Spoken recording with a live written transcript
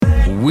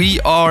We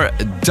are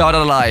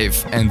Dada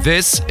Live, and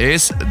this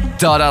is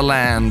Dada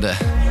Land.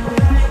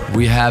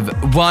 We have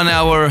 1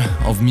 hour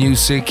of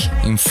music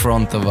in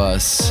front of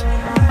us.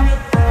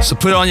 So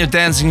put on your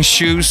dancing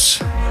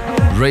shoes,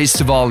 raise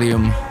the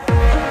volume.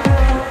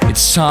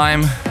 It's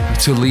time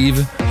to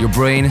leave your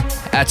brain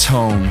at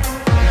home.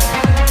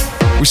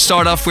 We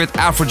start off with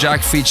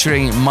Afrojack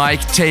featuring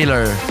Mike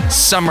Taylor,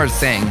 Summer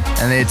Thing,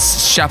 and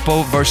it's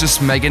Chapo vs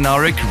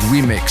Meganaric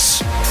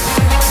remix.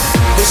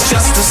 It's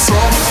just a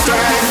summer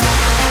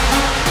thing.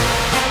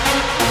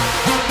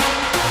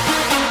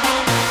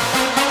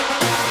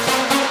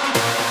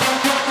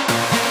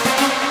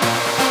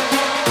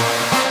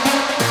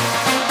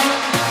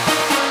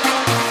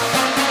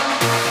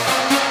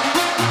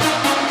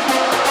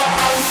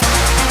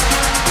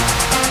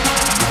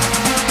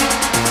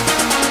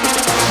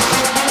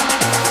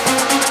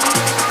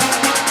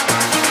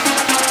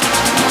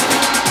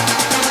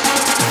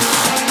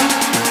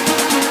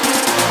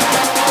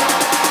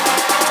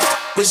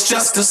 It's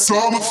just a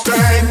summer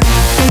thing.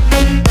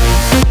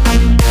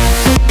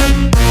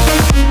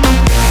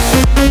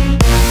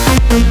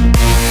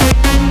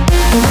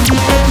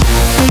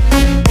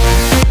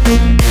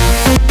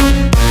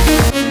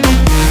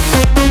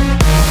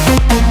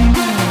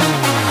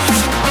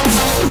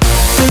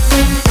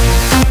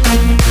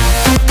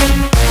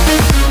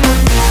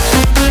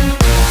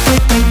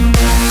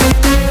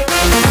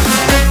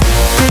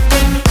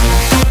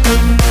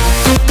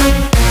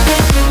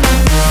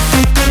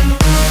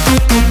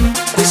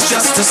 It's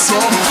just a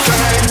summer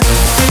thing.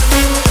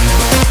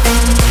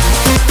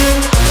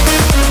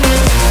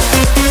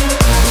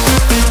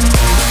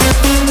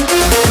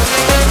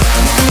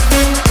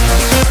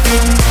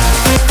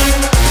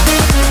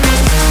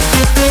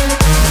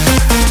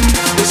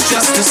 It's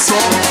just a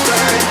summer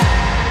thing.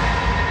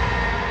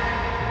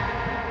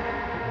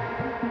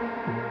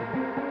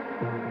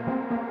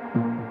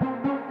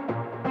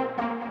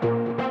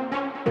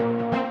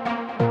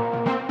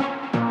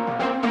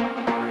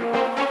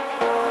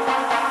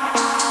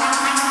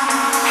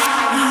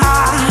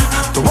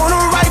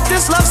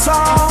 This love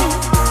song,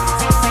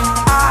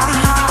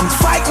 I'm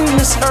fighting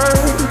this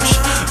urge.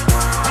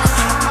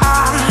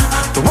 I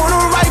don't wanna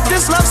write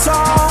this love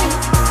song.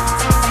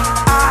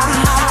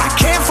 I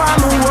can't find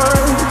the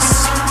words.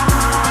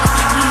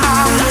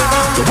 I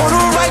don't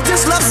wanna write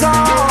this love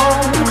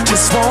song.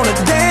 Just wanna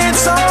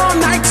dance all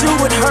night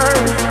till it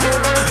hurt.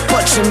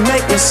 But you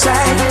make me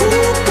say,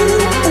 ooh,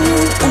 ooh,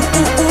 ooh, ooh,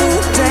 ooh, ooh,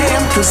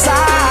 damn, 'cause I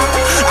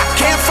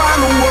can't find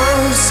the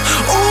words.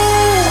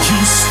 Ooh, you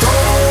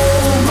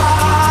stole my.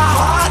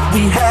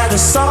 We had a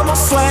summer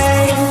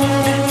flame,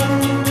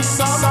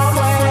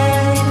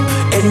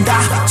 and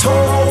I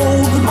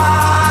told my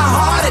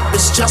heart it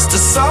was just a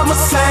summer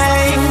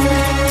thing.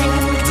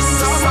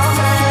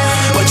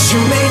 But you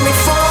made me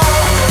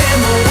fall in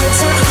the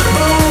winter,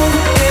 bloom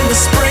in the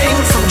spring,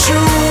 from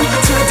June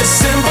to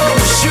December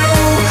was you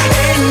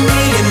and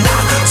me. And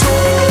I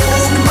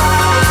told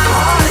my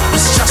heart it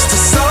was just a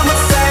summer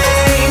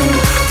thing,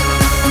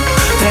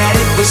 that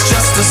it was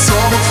just a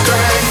summer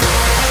thing.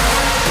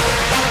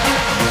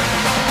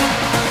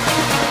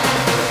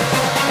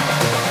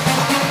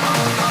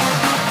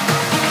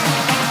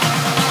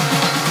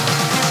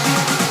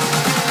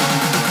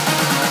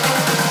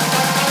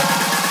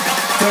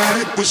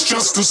 It was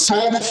just a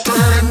summer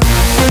thing.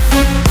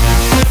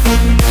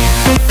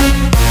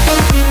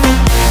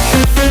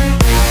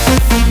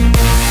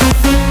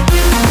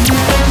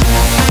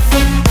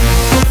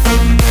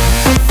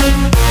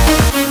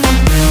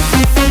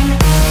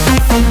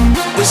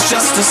 It's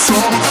just a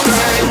summer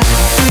thing.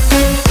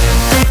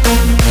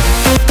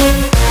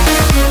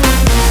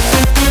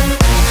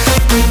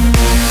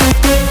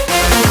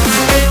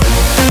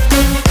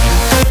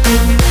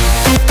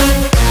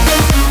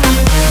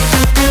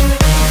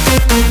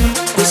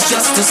 It's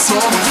just a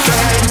summer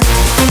thing.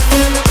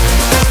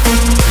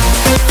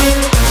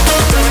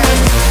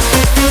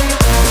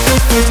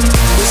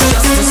 It's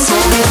just a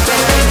summer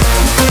thing.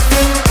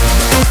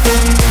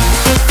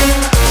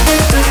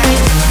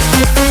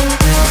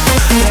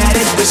 That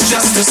it was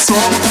just a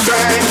summer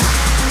thing.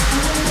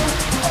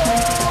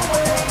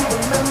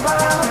 Remember,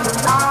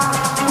 I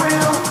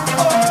will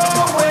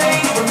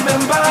always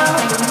remember.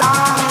 I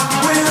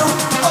will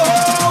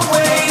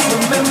always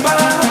remember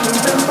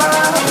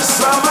the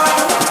summer.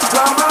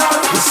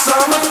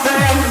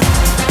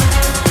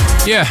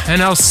 Yeah, and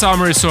now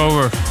summer is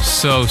over.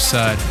 So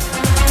sad.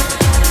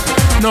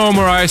 No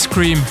more ice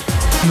cream,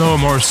 no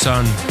more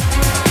sun.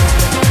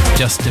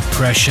 Just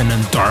depression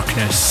and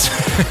darkness.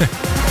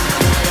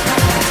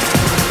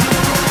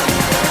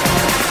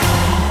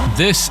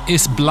 This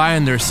is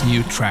Blinder's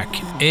new track,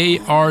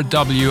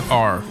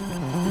 ARWR.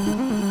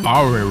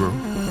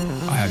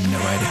 I have no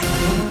idea.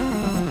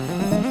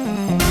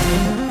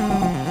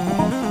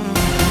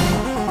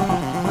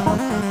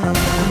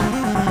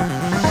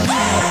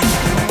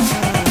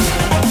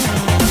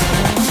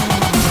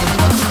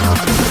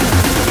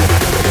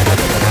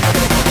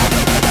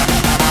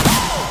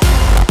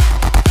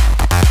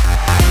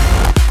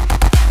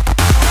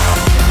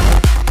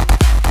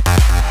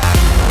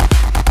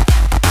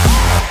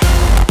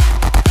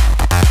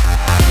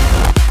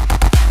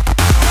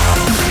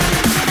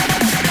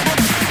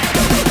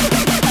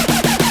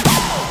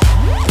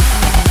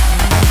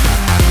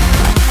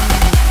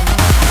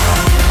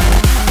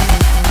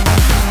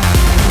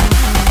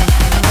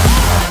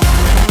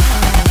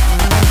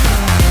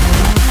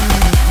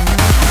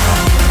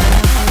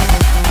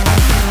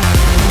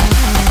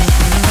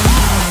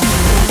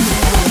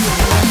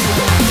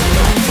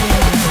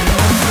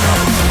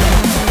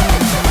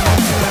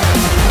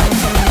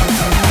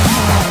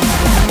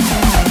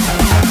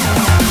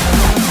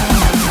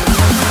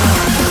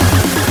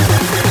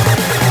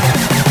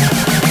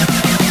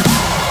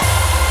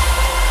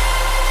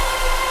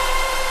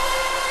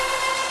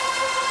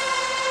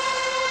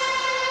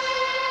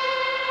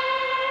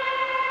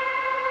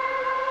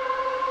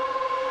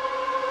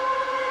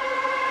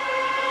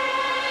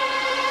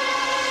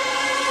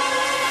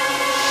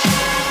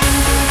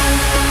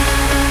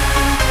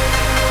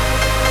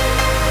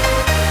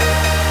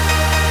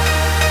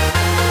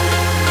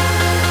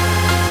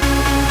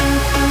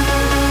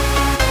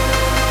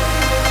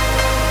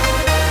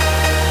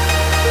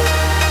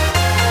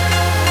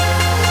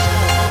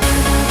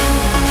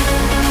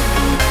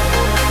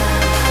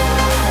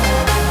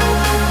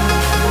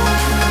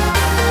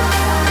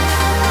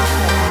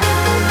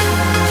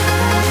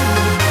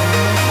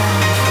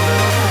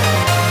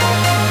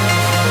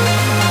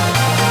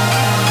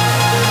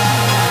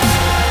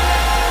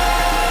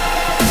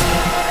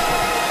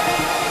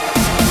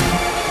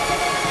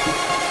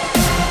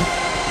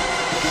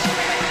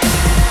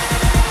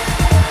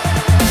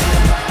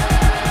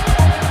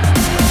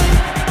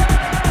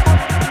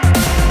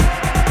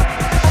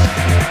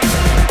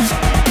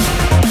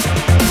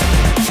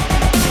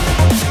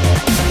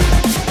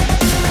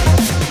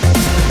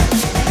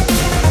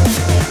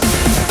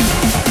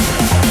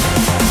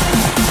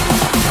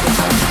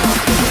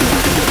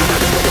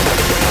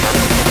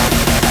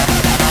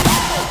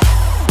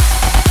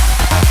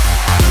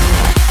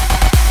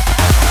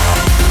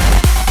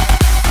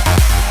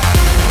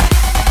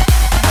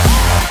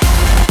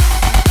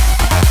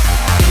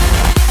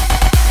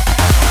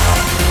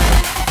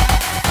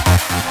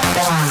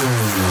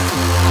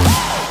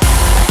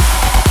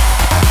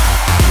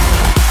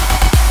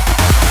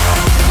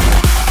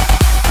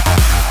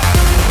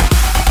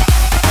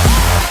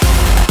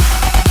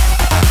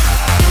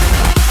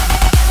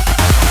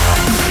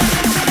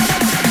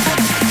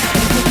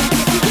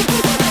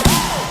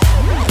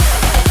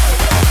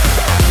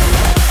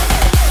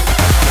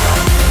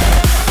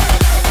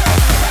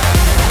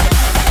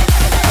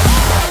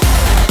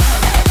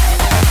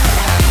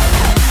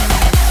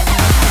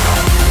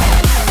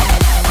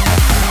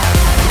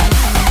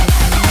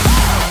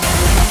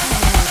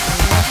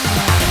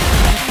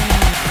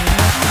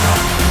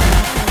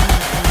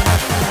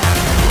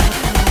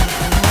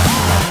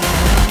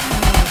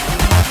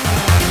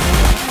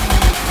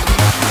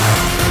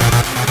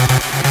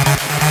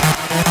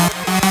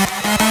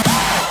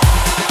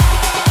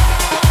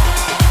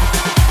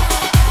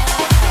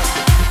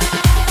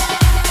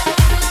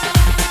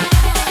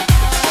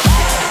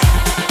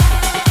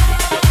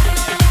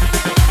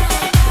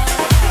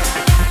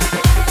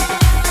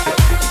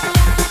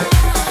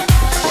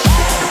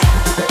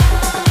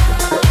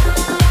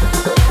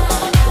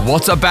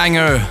 What a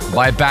Banger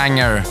by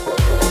Banger.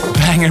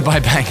 Banger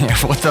by Banger.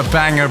 What a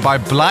Banger by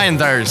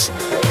Blinders.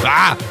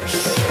 Ah!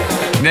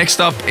 Next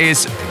up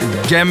is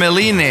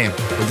Gemelini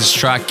with his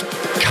track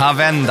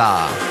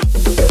Cavenda.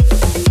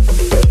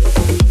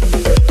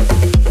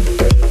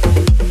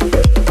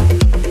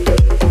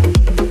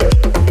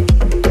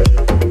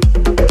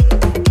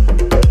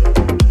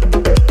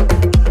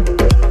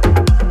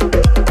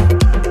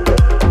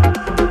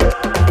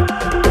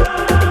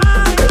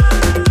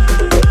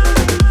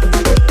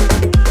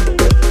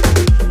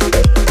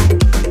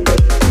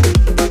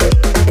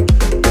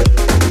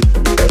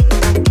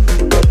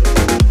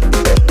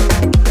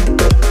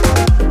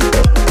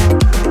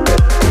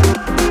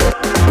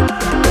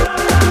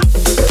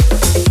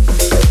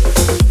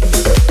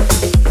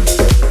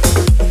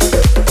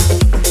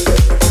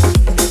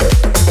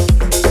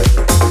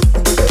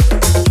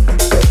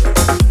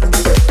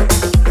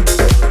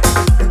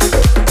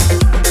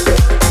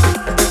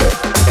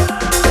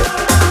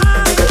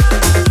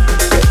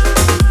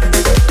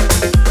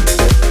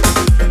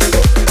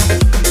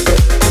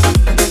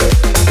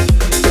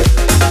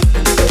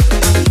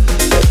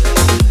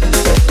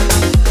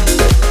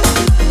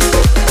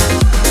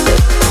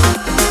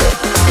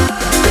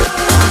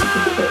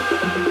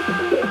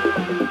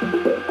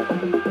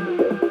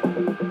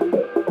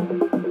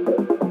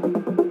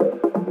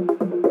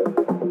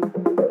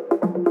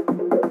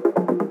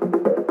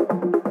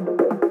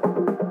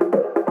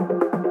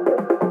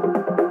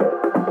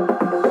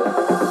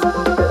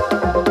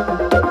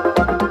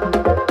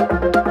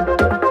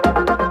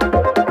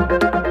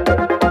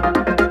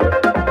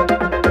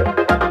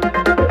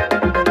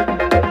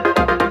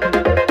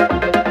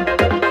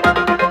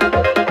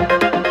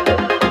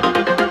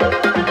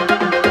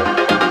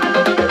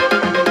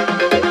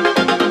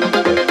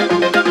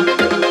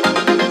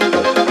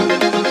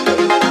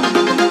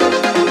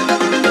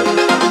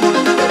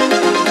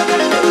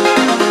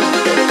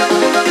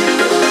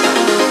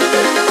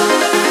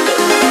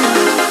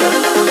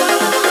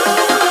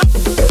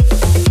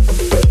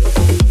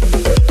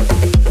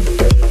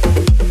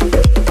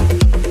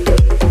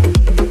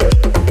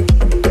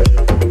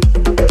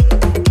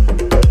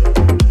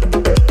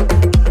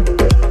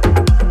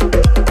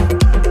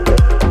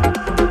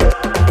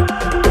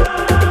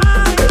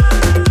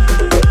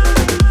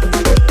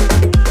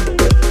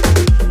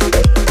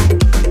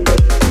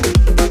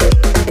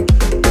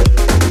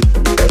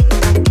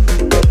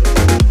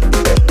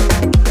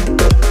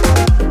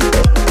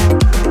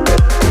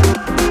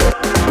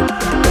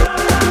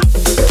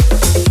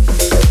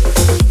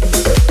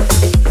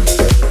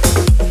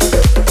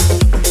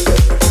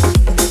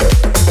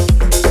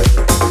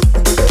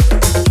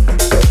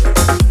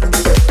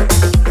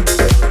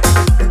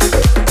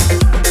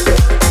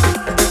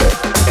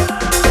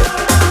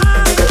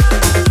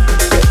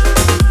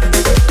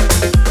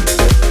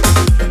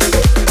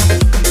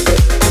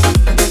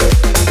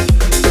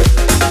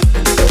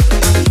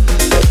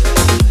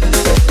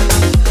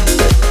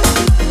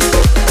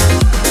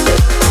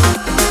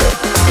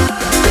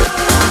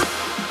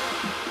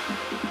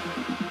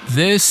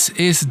 This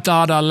is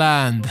Dada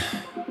Land,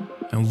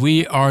 and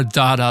we are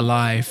Dada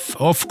Life,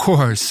 of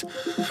course.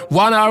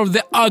 1 hour of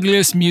the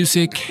ugliest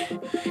music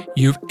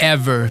you've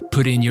ever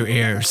put in your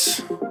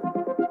ears.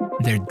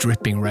 They're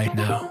dripping right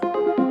now.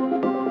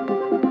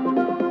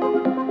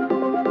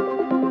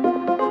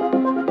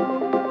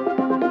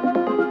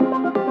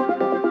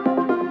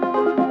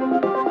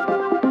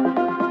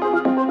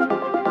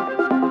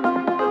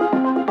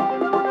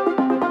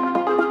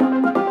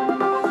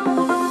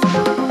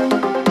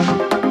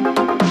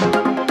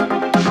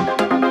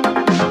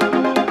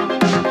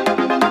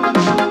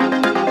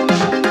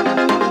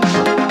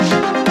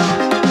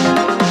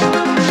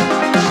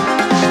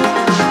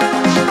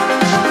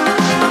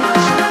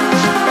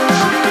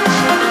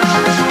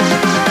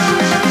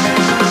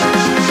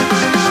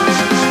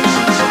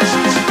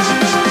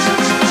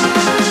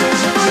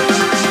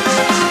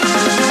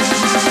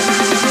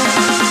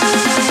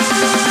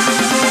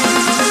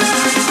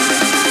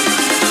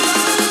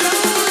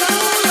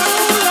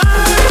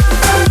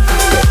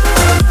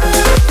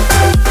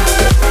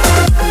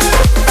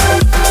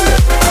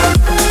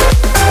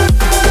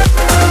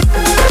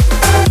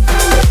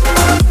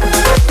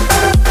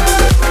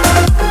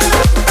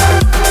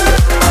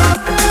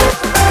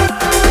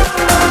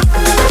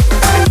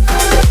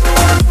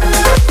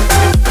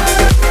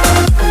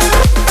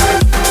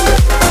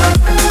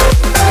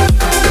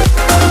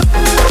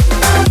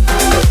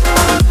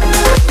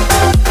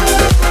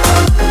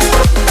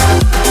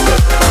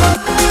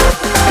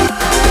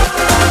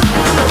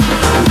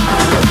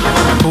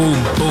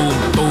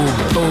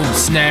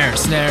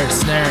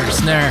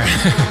 Snare.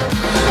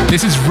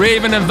 This is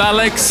Raven and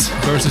Valix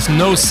versus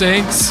No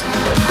Saints.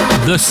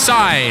 The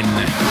Sign.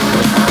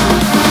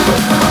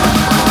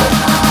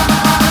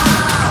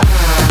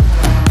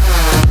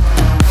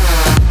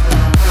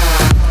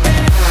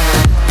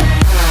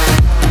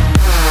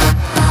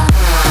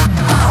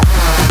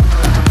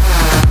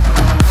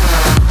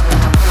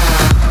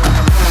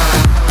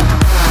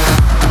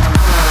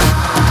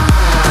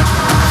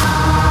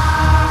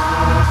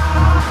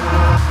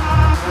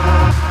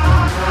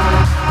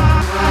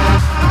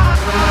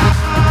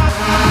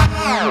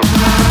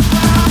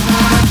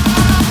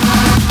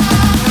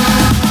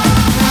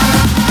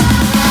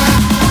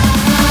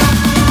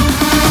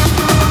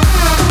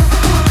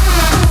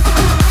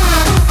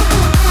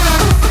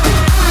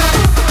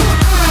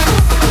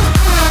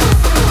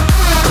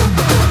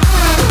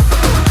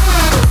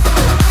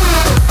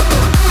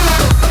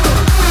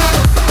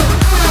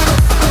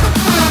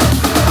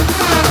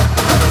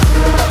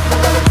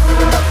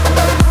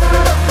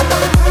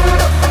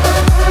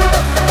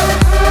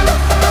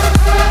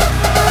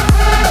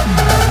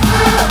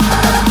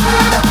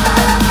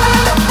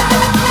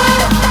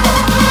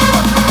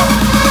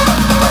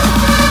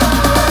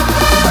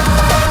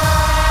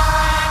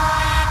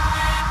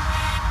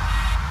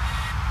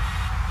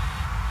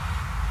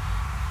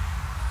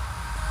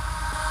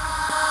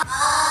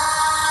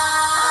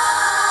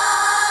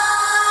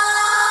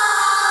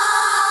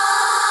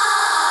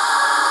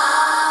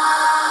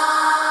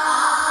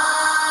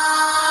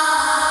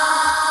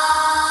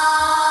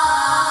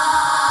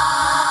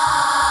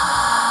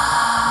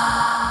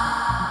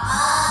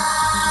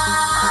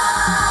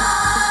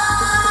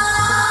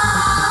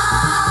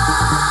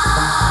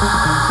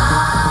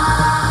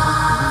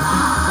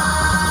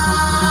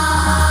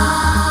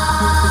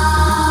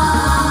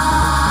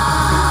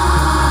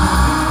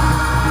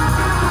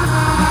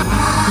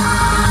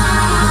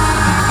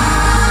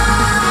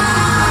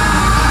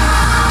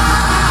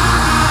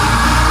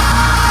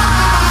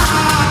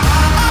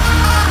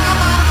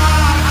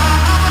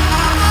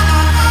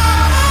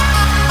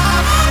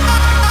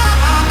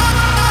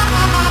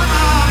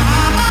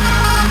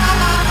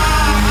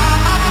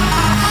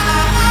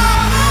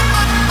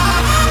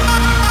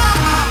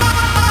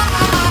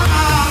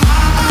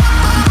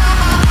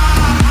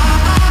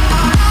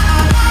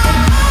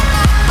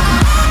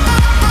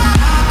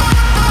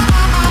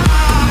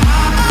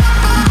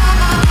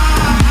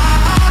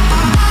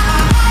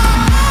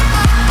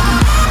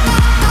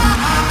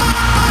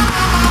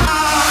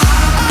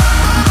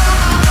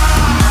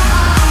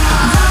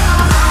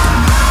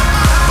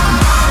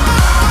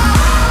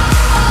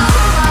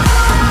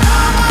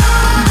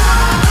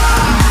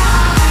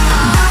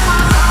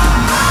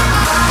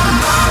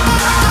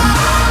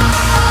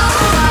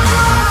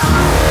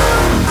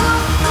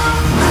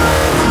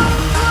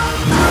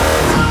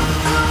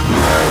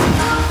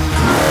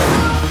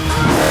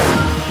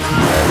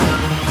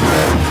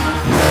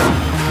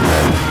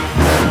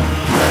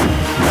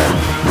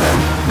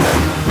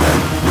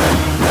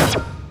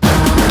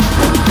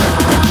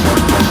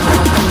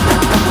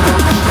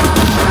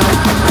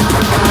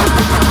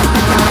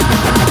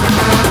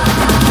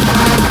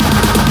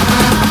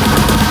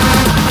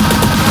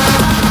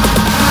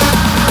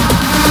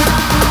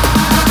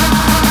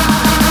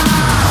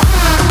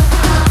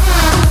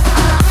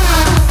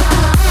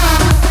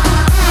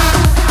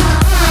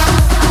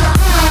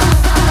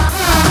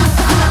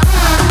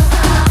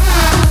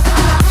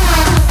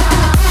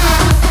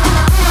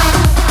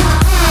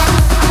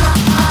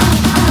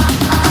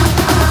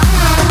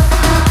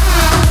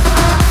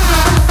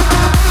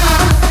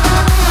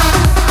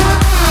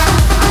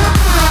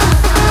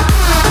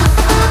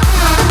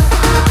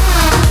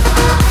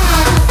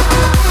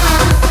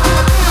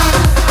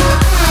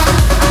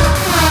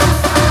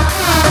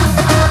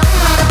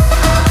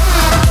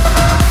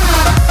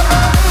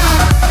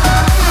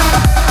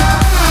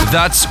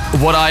 That's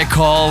what I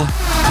call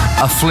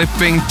a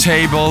flipping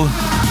table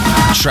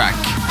track.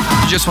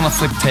 You just want to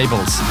flip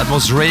tables. That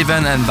was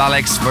Raven and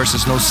Valex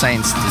versus No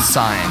Saints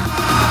Design.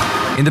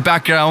 In the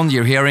background,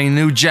 you're hearing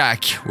New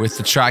Jack with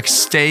the track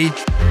Stay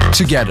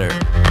Together.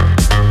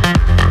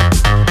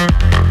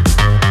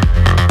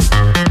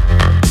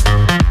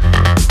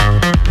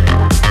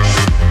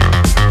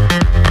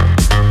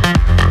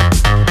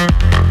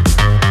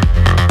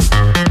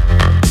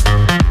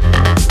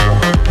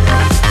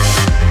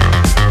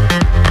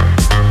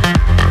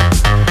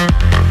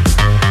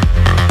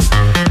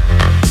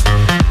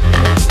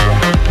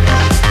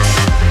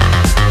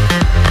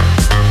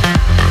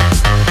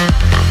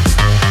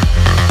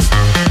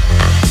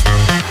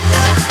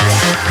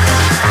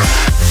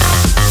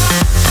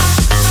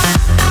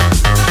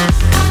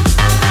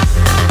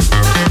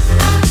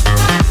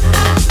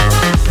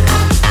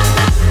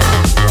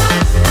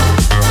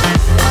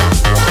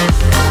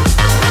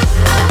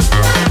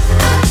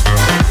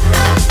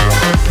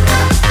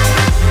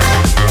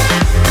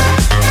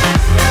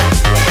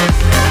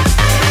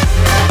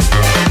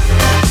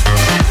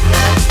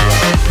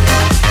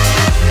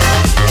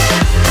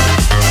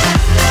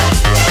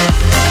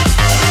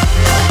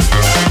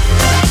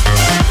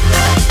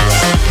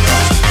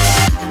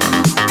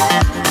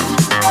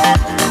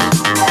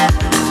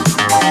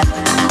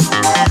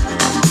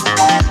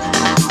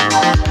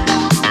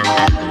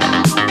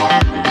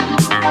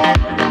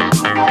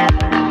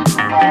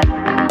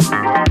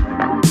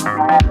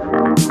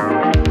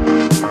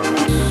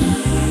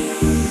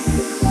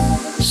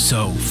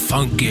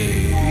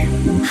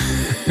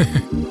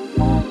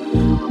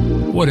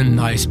 What a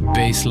nice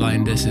bass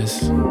line this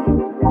is.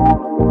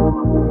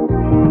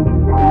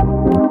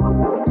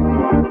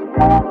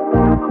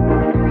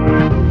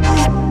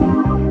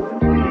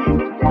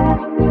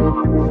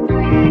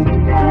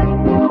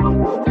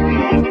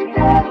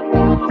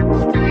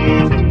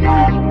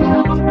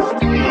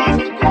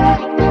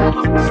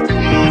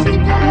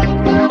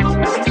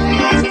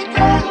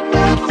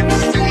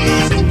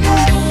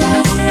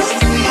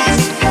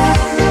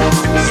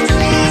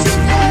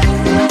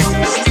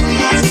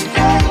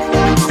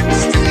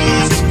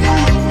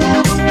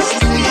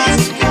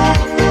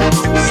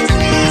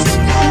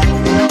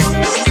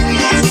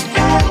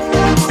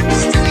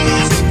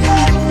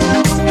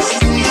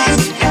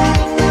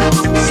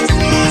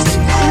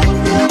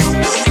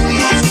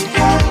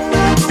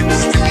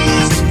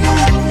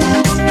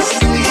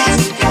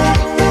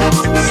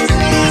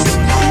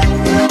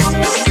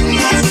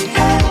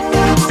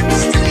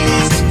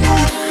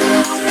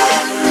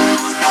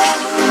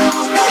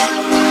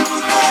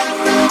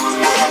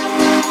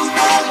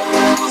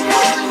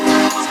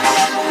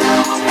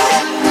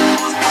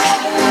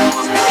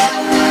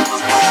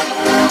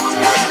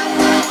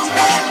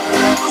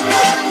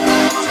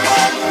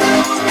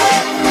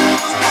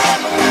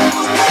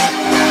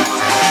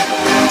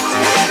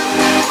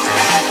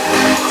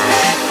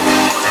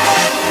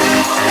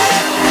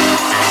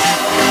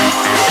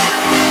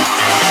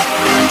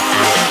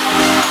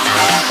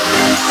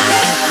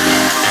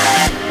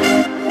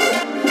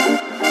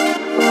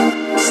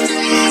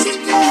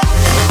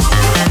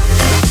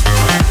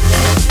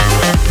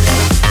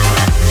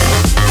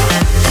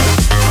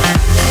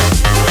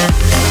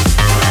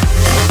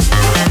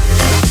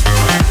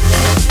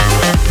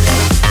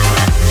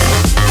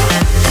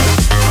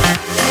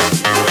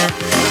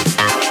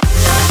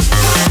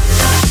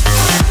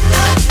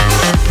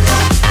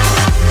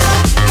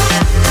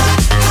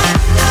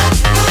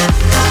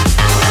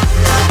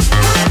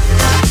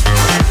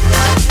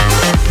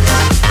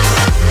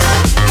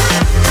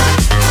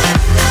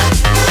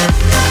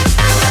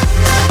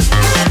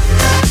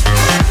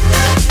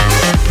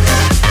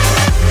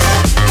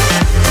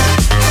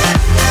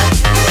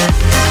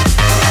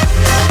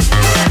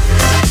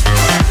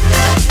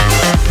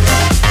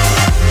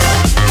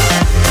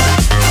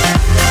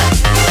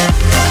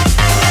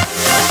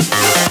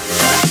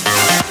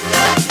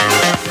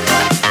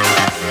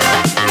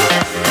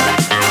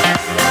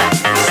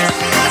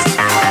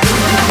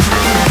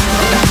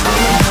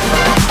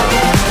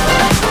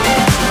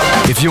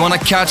 If you want to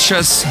catch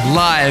us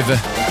live,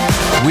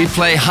 we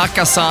play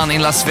Hakkasan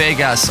in Las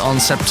Vegas on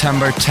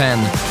September 10.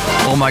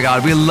 Oh my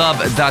god, we love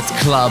that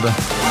club.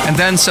 And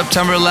then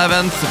September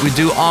 11th, we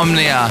do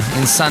Omnia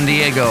in San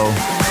Diego.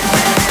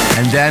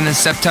 And then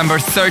September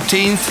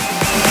 13th,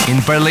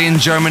 in Berlin,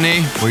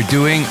 Germany, we're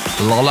doing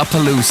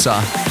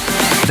Lollapalooza.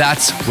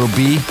 That will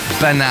be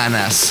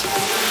bananas.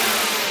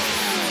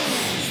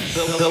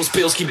 Those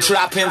bills keep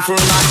dropping for a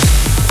night.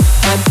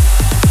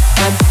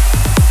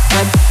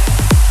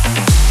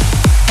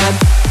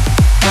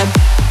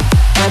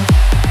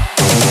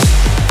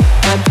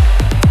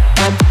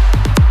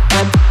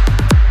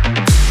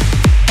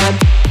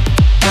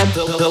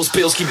 Those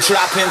bills keep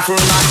dropping for a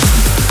night.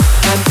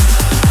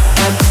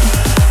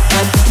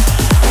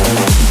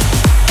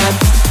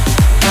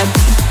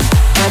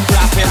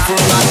 Dropping for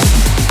a night.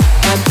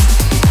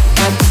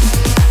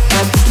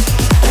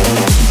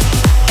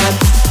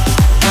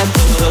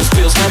 Those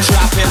bills keep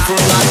dropping for a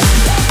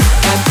night.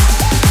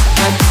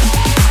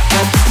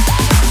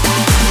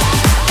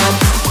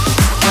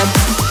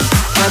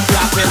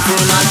 for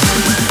a night.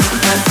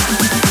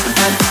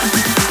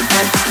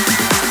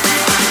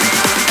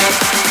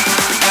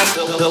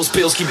 Those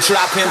pills keep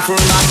trapping for a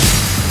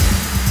night.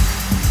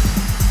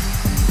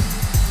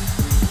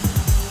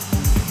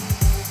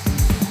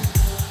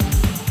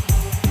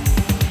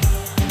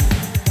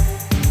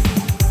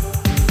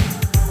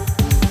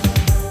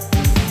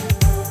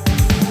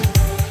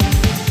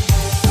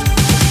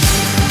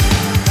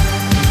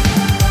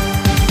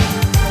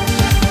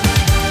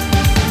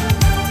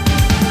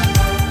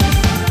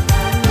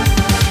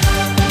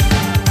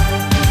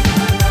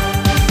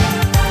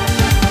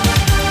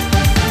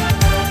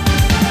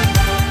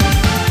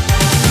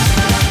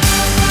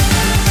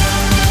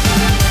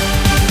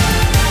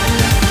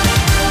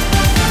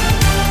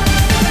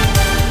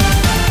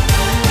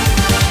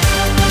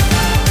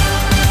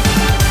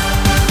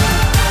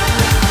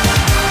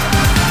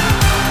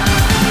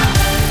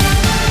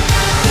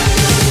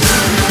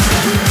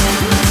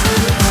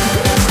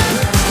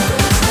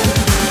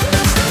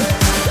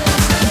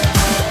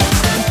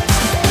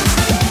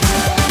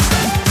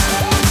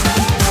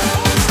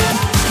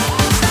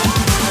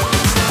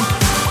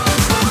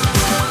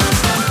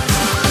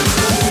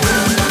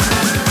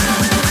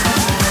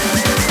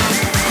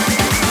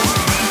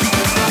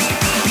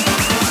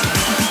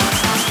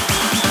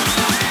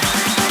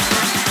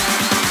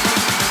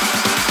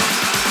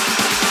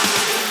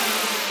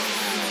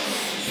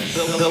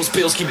 Those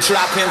pills keep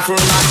trapping for a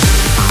night.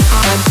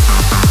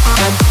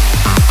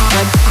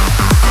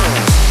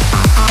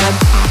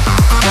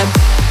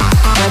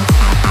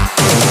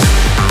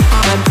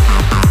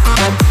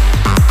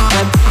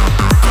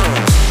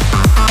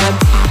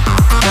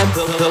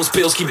 Those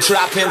pills keep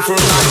trapping for a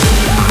night.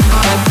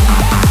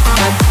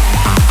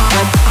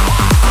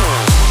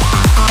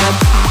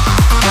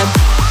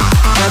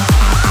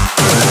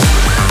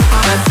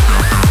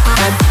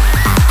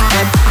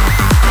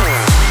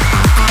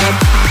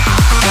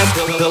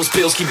 Those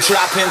pills keep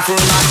trapping for a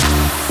night.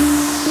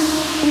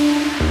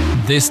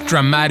 This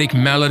dramatic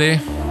melody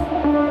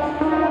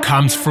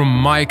comes from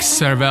Mike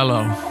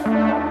Cervello.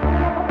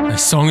 The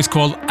song is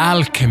called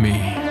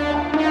Alchemy.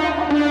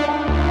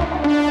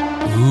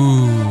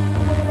 Ooh.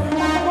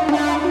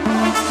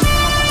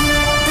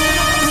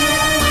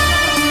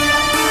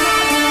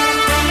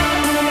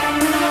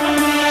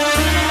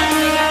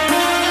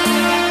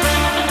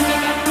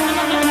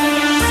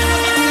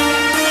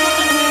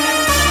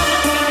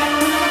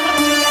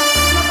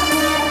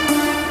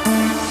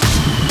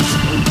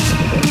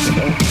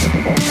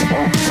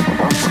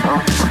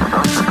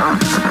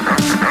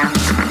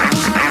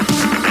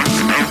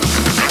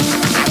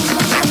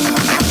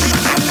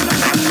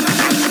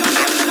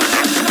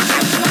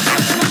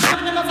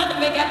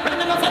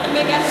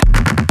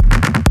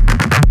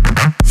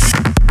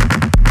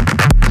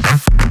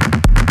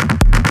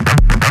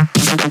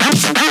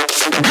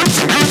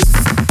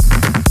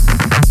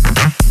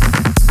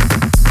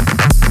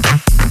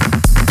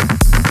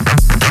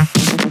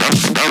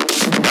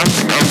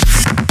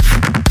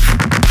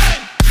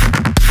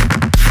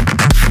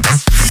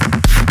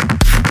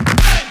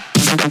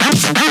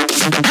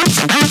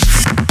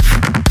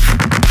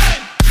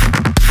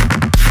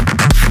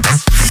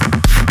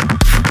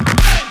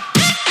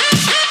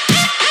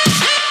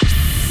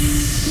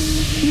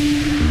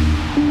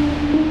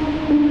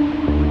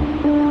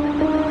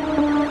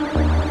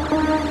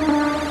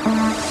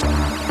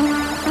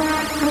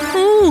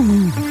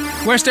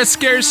 Where's that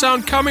scary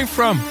sound coming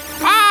from?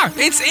 Ah,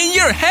 it's in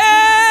your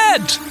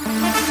head!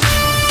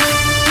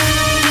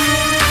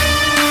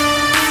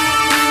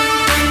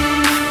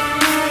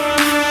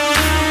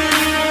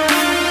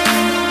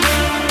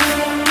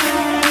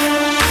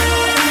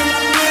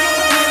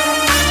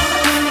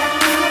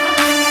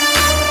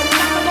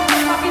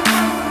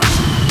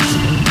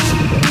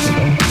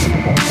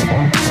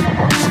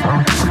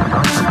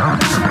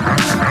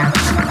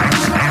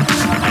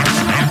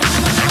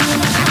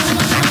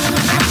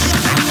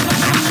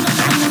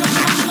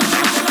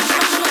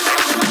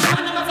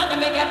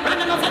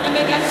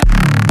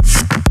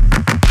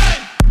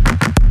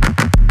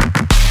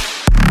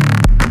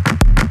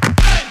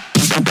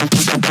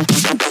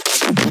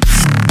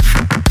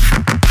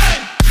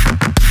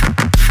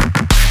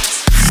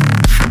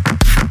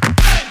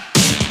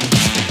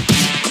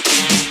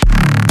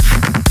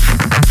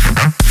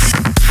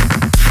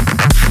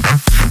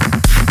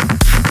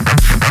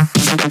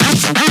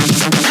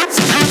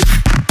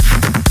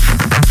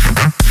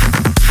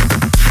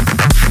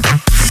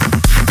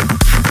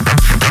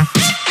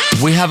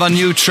 We have a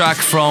new track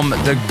from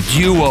the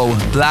duo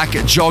Black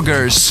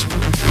Joggers.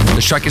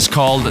 The track is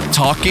called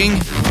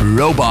Talking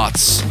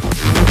Robots.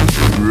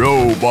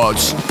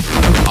 Robots.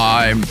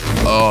 I'm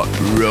a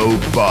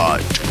robot.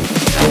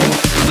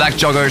 Black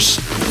Joggers,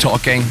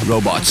 Talking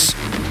Robots.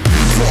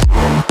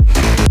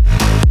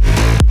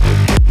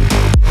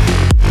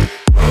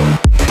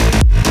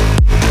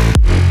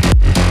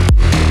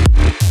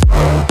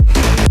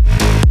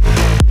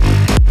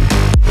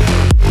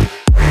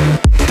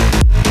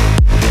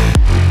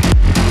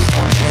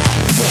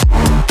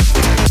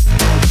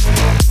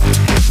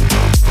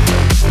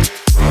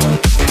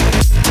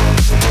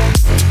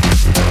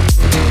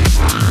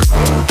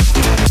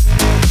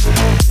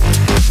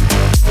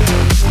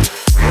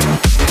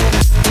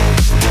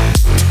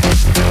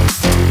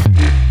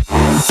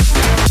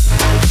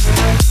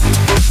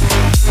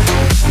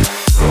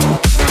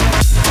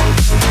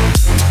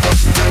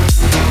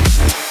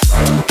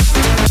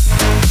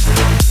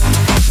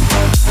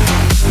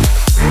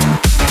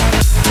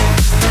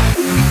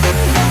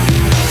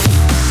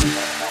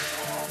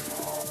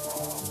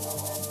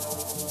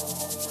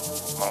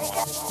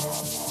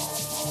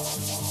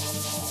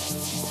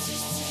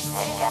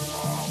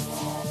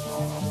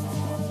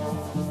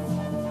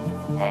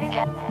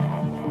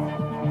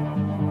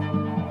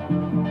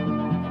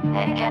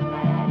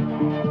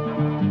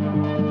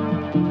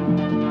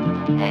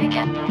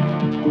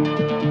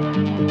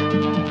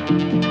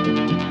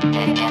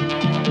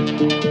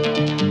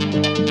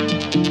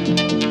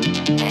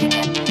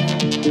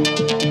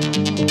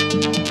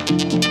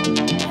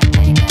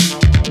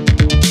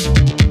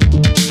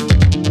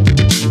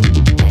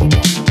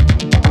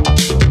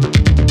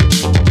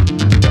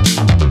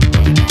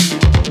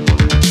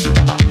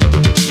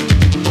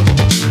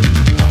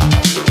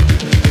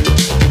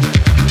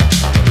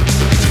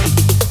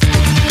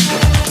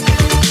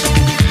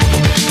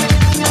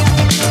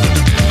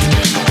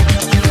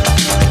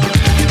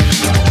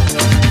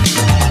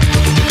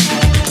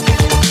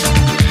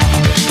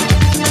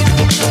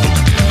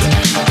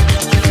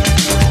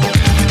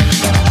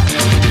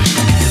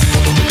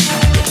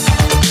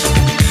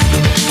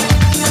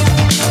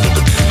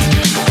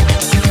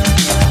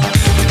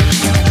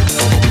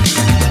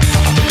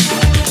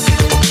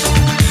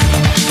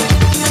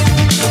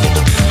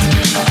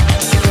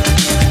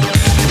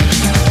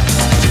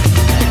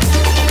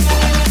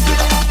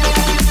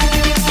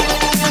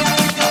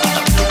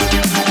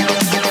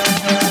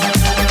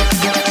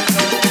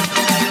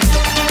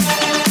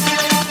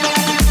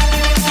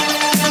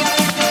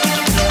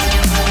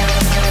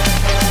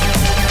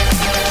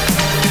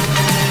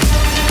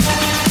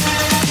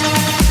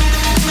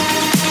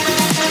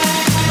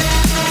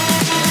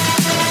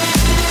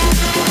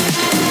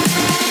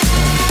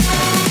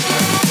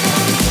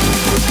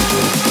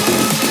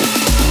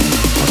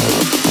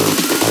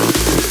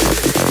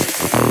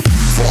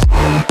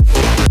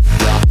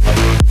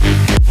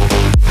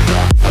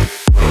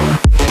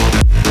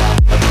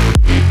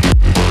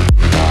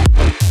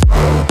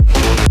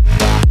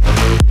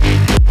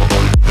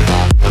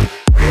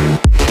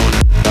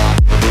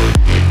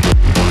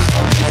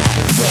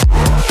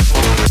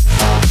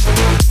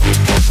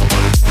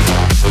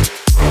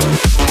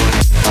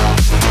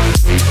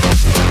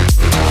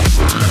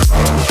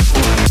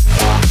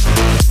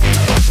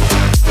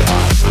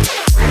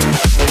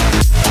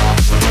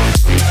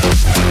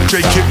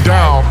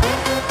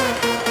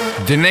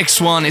 The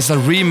next one is a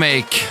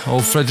remake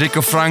of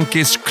Federico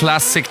Franchi's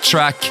classic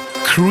track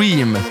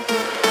Cream,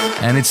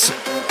 and it's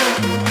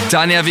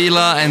Danny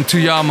Avila and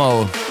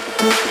Tuyamo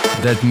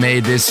that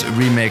made this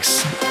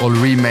remix or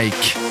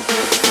remake.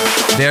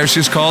 Theirs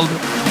is called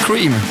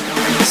Cream,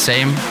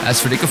 same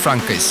as Federico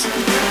Franchi's.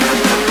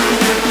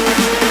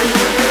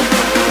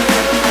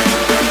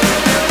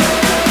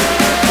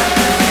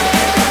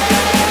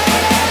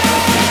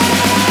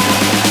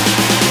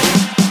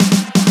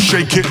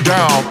 Shake it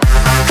down.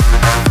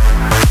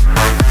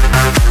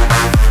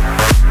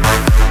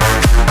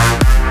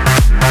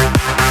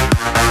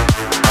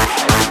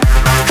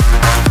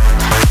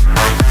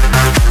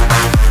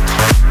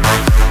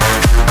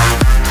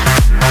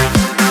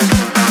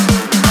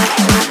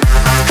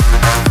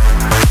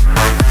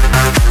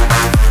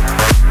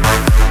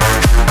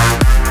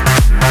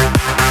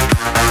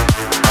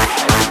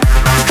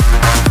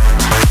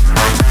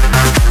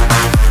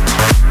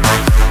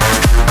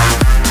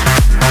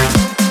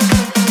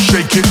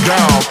 Shake it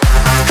down.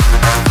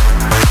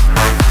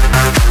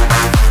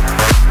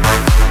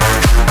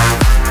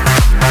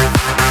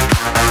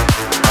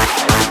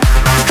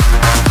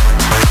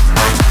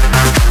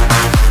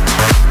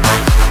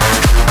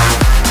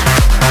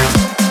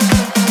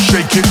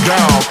 Shake it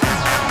down.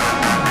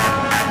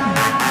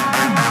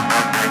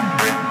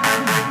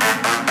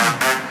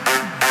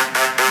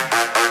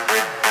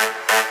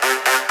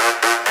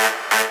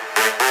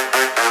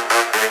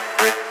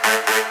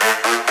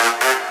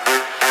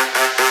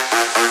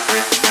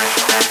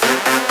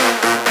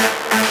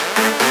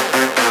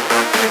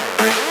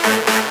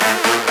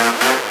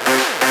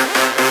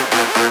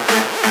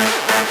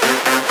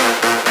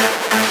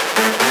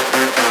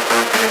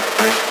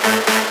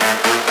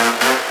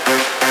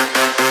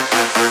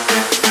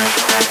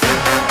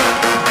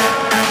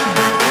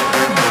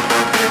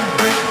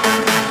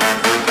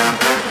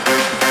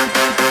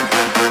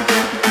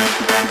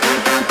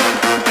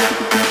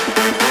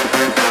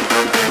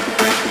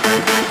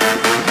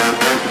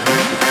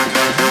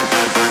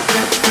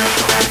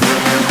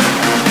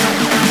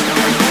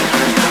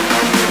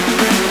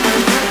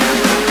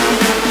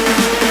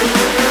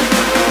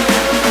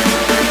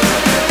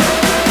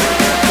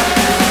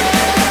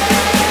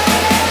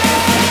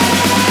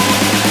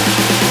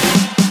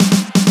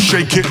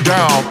 Shake it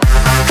down.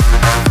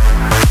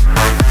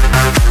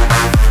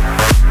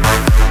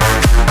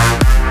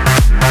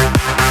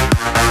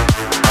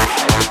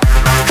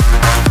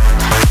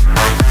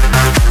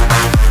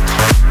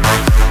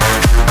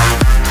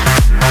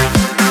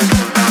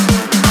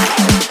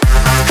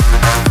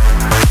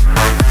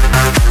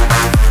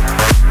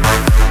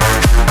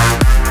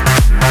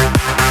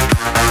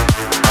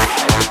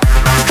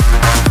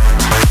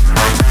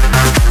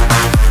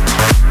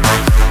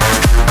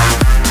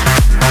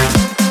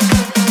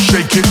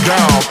 Shake it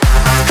down.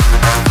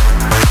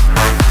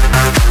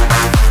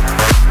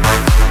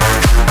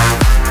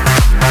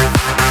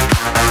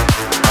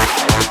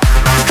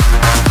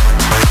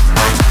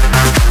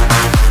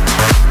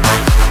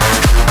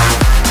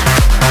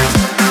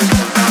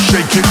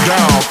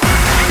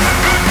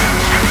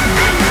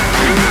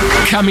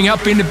 Coming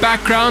up in the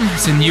background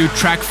is a new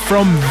track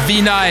from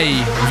Vinay.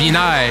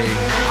 Vinay.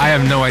 I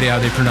have no idea how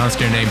they pronounce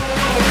their name.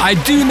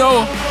 I do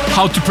know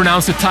how to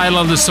pronounce the title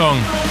of the song.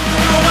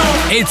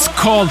 It's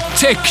called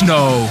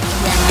Techno.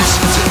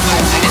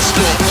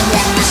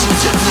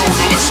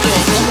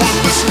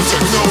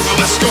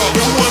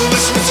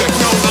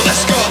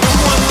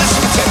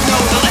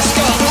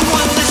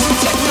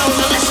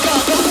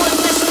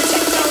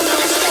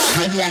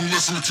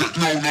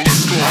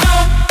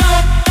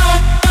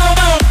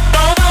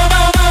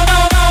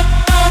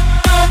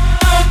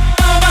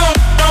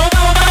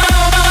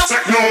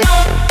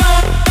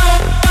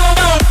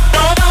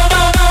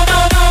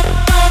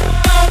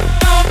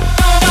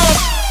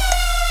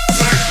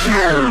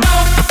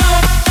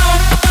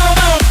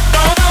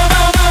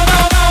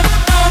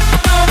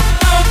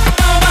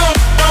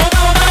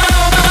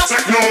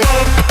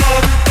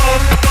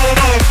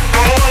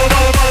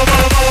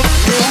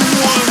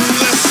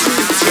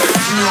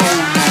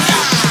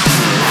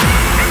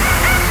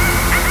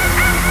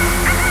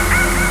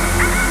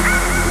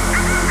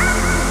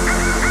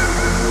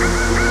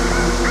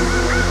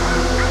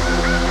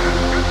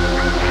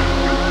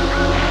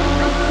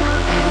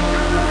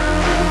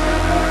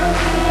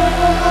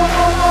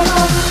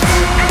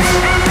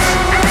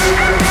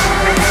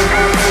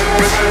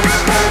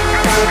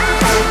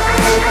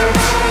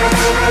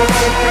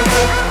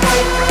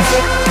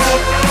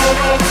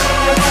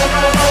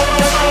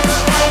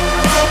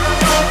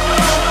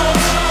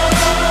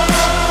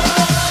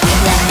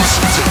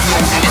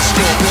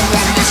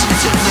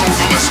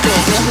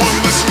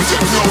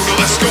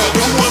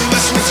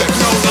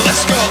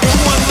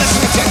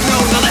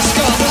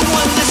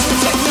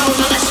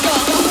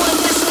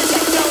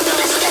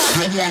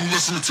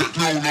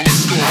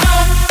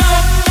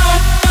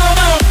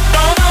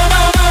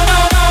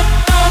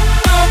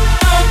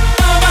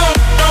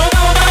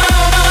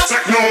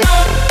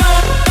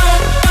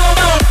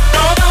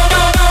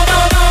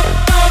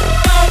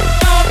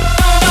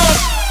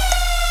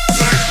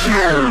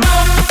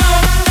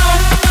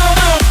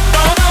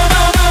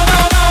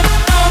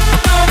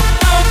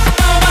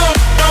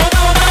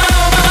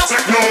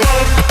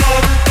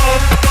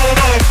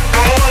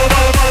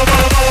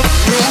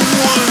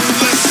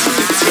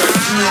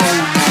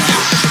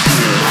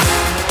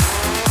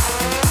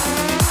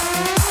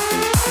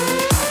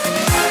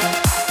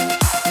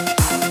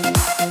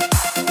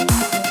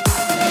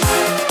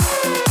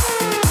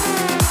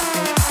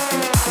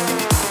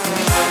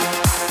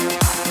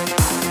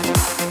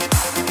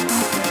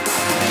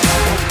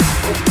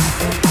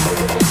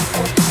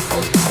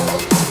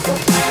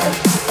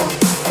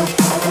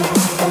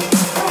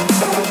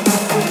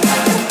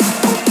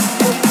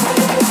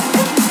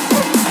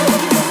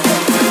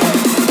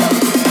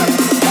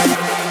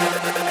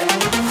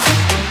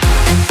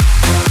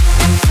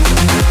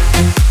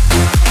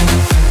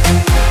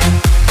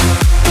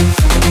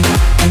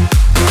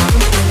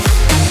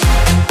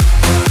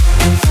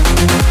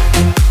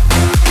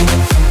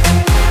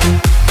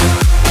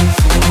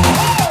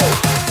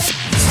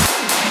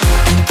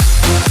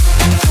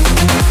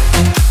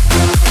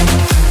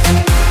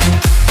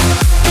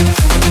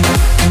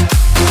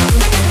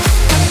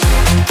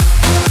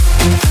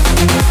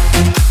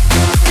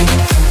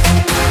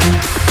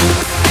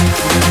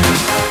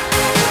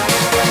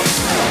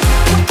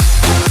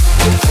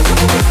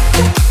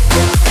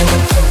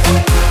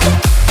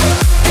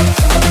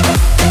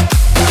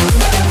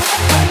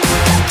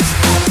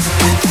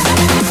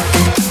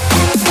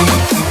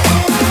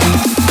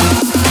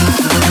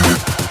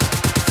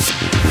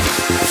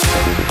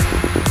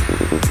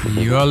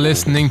 You are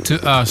listening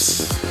to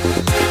us,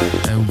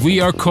 and we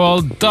are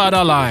called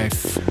Dada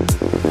Life.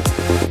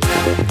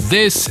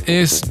 This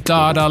is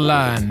Dada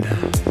Land.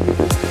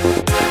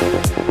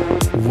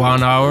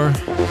 1 hour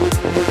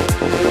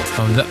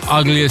of the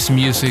ugliest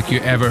music you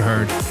ever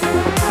heard.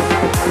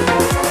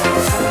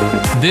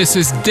 This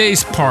is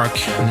Days Park,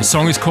 and the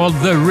song is called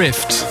The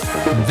Rift.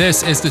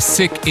 This is the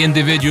Sick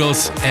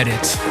Individuals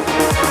edit.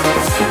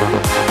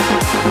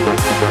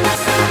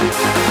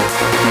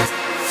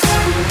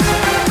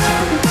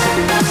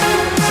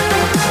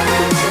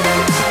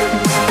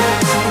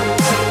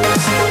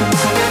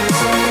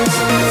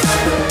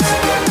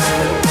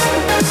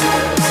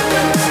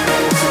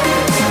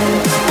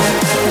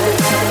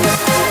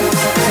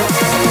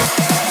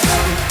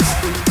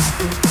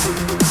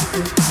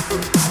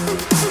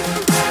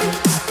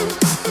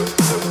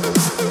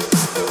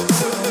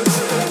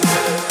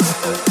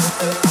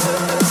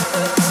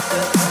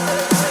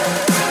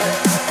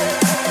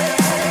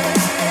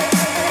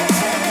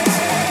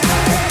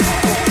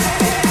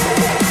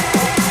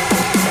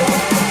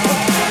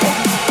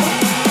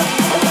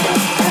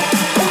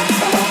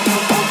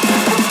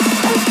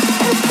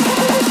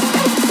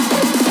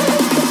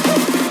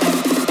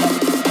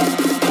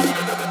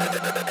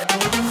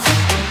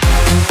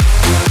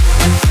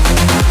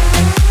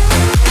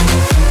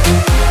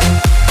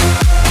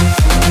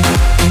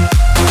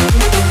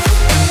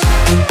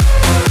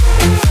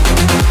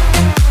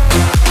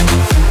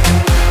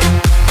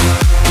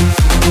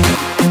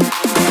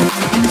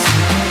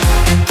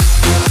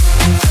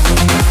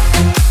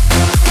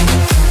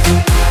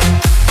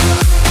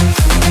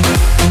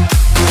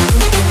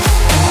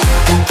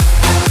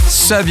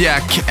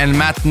 Sevyak and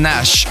Matt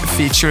Nash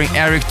featuring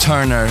Eric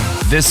Turner.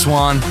 This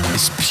one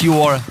is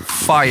pure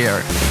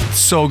fire.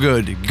 So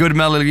good. Good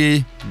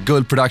melody,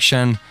 good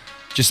production.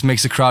 Just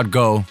makes the crowd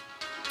go.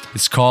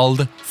 It's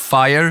called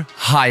Fire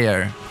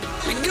Higher.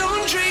 We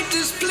gon' drape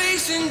this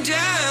place in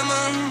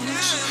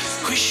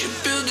diamonds. We should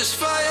build this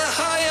fire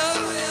higher.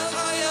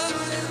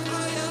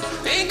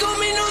 Ain't gonna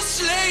be no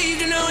slave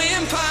to no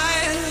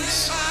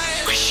empires.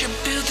 We should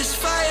build this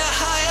fire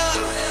higher.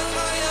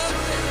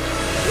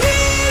 We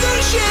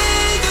gonna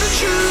shake the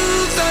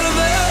truth out of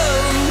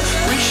them.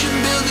 We should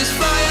build this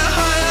fire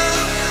higher.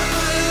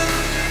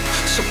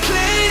 So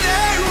play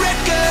that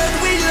record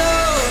we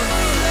love.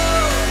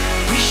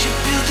 We should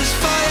build this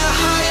fire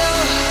higher.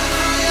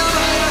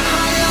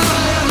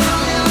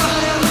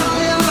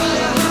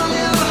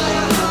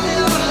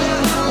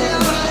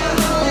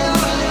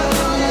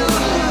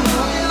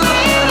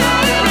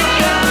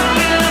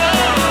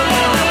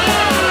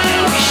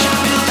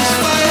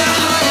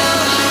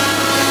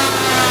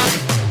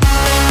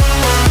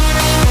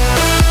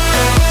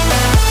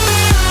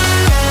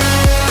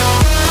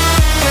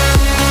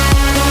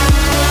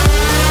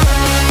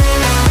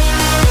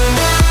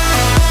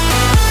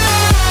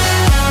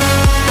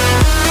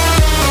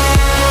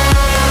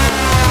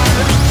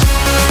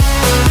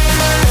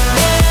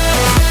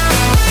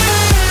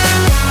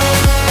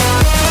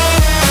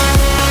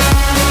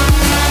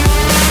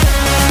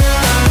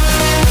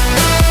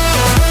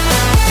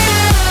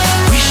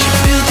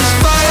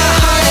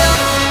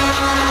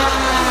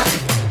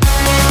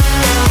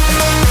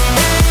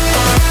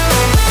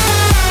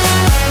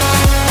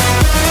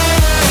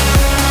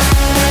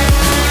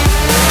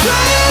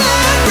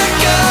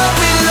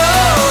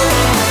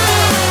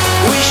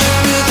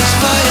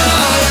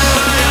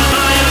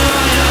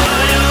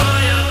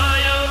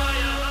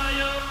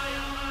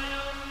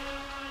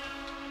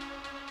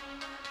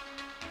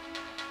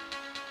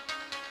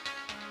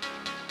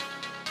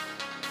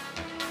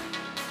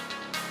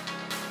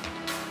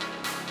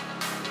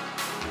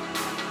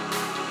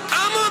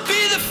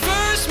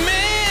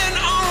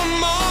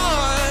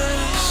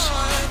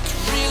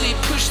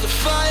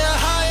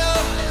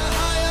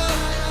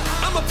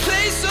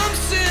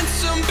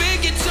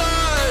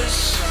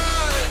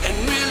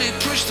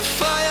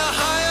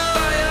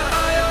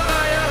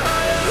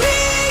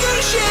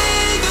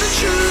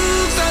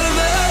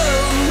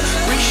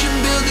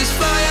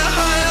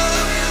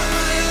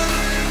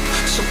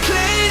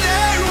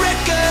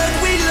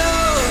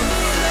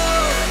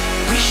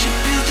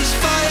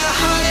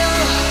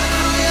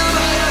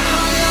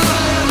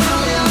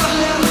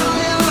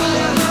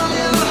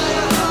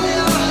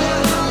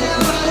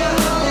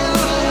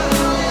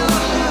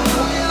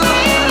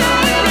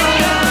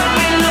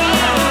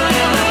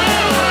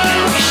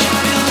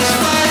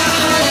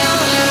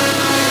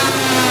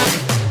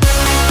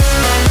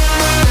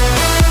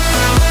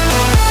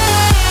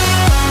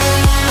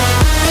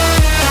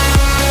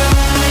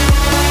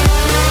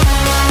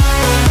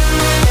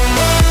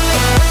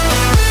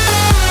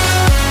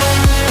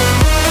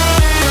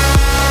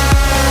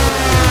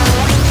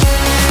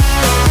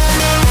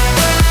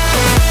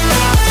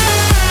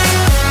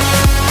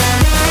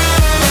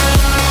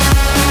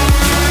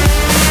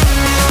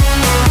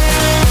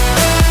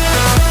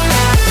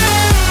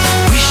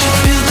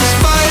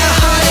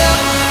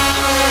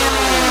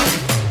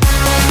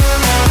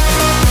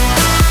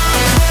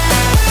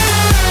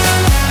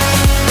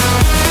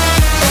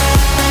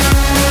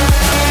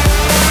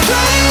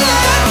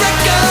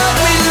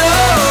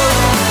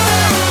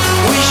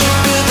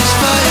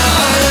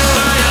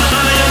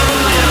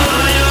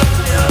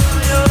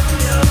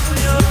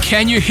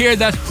 Can you hear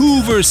that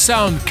Hoover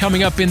sound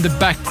coming up in the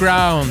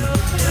background?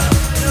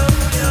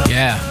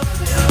 Yeah.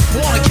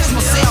 Wanna kiss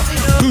myself.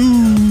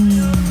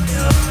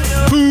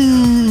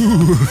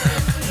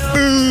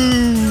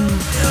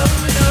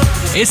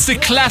 It's the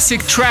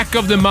classic track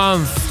of the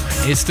month.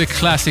 It's the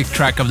classic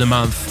track of the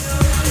month.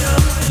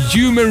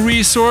 Human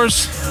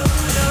Resource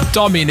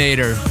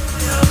Dominator.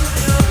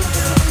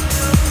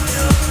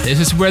 This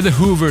is where the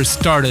Hoovers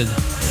started.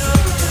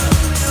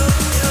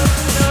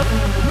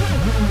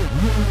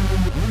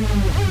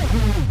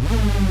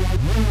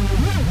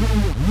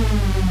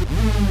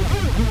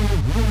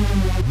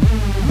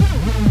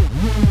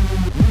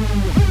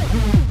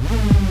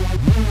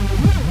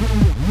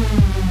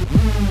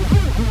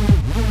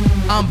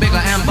 I'm bigger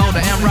and bolder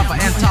and rougher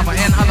and tougher.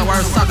 In other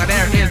words, sucker,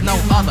 there is no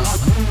other.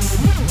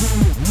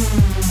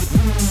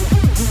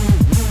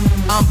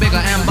 I'm bigger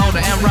and bolder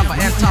and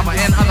rougher and tougher.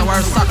 In other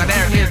words, sucker,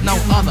 there is no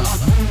other.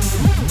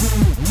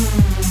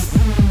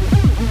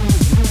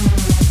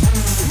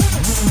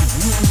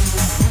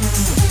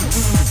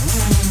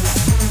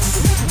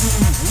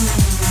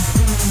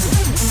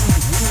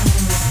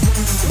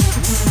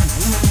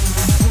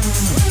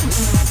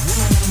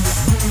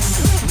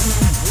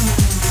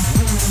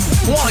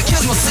 Wanna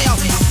kiss myself.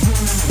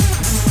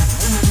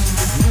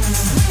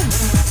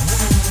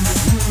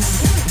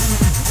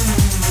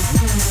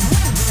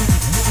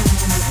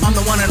 I'm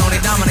the one and only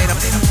dominator.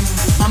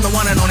 I'm the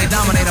one and only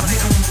dominator.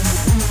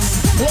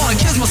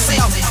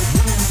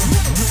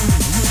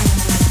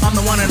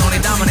 the one and only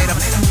dominator.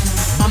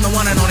 I'm the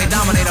one and only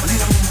dominator.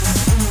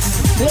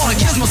 Wanna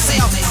kiss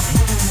myself.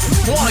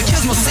 Wanna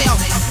kiss myself.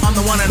 I'm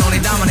the one and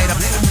only dominator.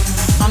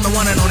 I'm the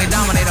one and only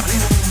dominator.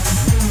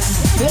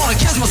 Wanna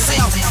kiss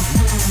myself.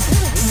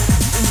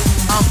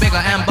 I'm bigger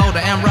and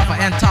bolder and rougher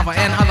and tougher.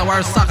 In other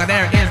words, sucker,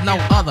 there is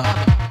no other.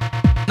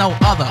 No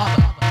other.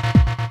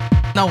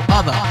 No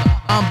other.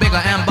 I'm bigger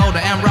and bolder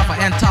and rougher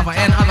and tougher.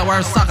 In other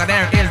words, sucker,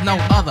 there is no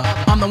other.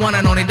 I'm the one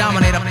and only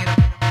dominator.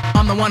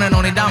 I'm the one and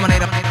only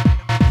dominator.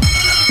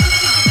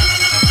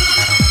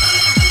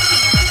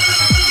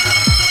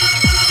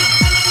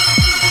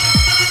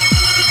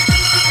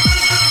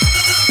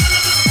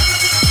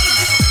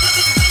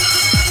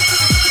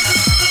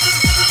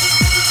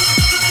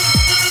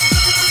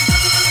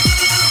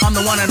 I'm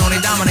the one and only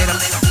dominator.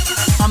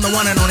 I'm the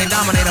one and only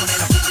dominator.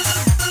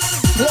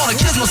 Wanna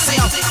kiss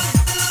myself.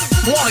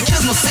 Wanna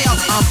kiss myself.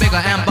 I'm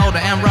bigger and bolder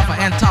and rougher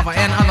and tougher.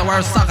 In other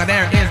words, sucker,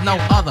 there is no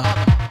other.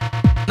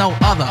 No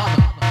other.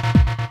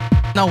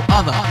 No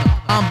other.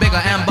 I'm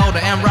bigger and bolder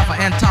and rougher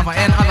and tougher.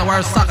 In other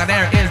words, sucker,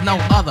 there is no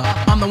other.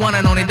 I'm the one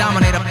and only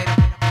dominator.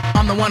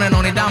 I'm the one and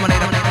only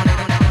dominator.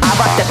 I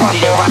rock the party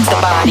that rocks the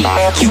body.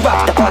 You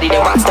rock the party that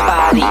rocks the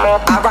body.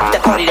 I rock the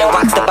party that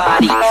rocks the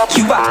body.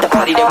 You rock the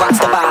party that rocks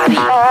the body.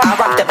 I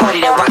rock the party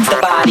that rocks the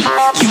body.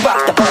 You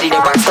rock the party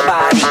that rocks the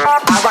body.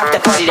 I rock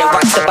the party that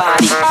rocks the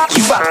body.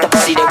 You rock the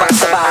party that rocks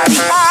the body.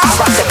 I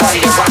rock the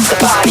party that rocks the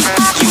body.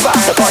 You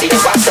rock the party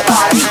that rocks the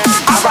body.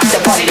 I rock the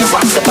party that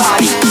rocks the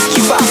body.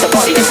 You rock the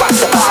party that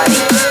rocks the body.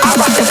 I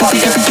rock the party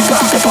that you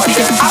rock the party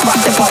that I rock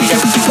the party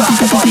that you rock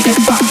the party that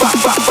rock rock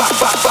rock rock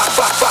rock rock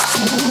rock rock.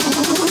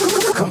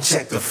 Come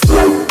check the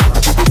flow.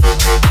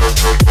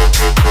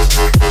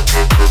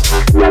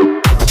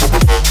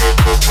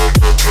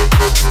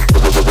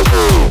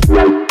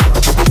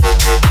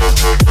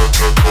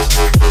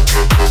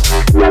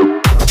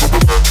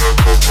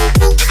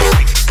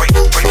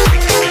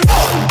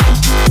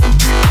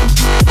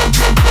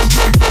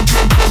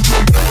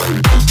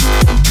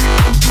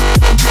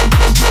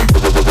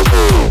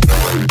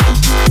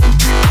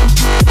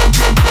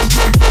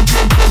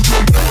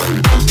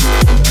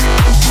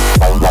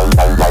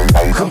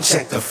 Come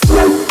check the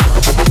flow.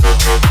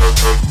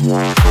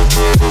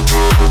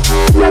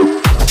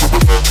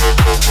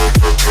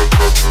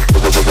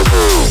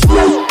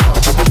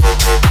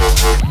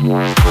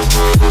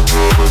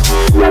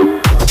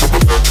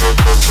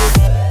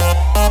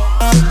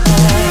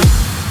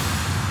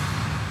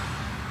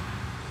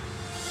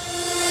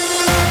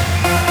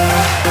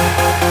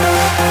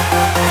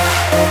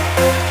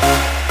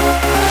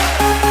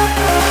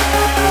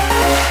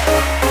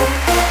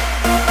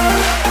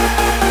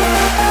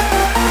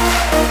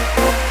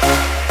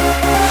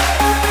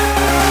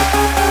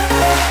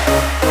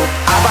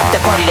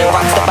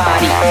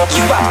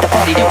 You rock the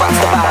party that rocks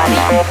the body.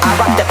 I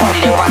rock the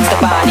party that rocks the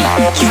body.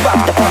 You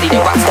rock the party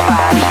that rocks the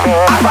body.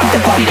 I rock the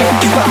party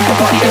that you rock the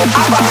party that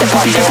I rock the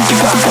party that you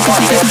rock the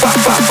party that rock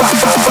rock rock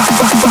rock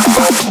rock rock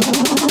rock.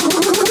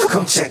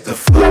 Come check the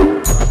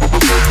flow.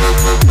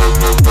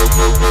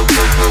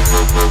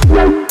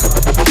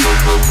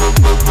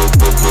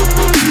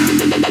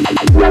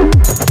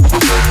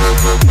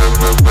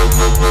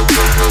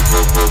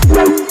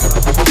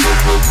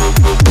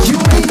 You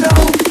ain't know.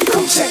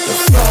 Come check the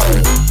flow.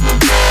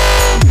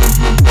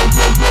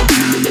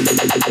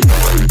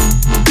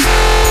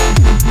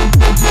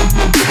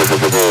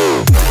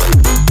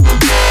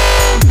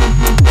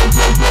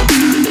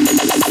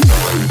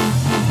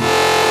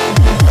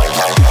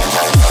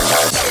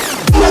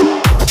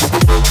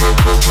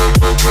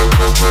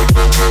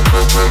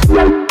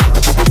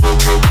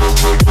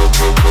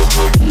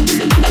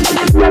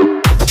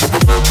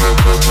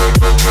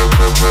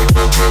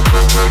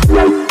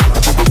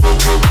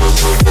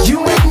 You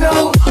ain't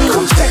know.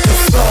 Come check the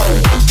flow.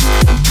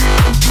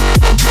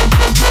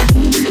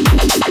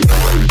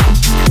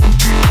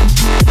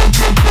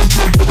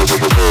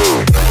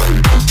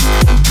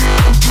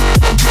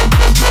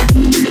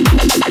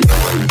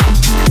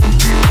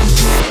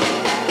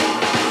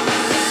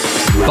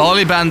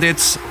 Bali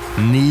Bandits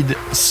need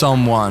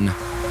someone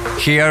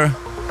here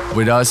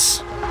with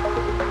us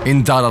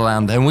in Dada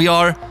Land, and we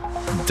are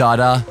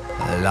Dada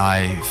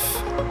Live.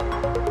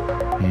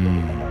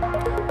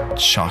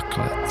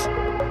 Chocolate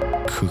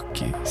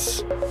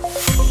cookies.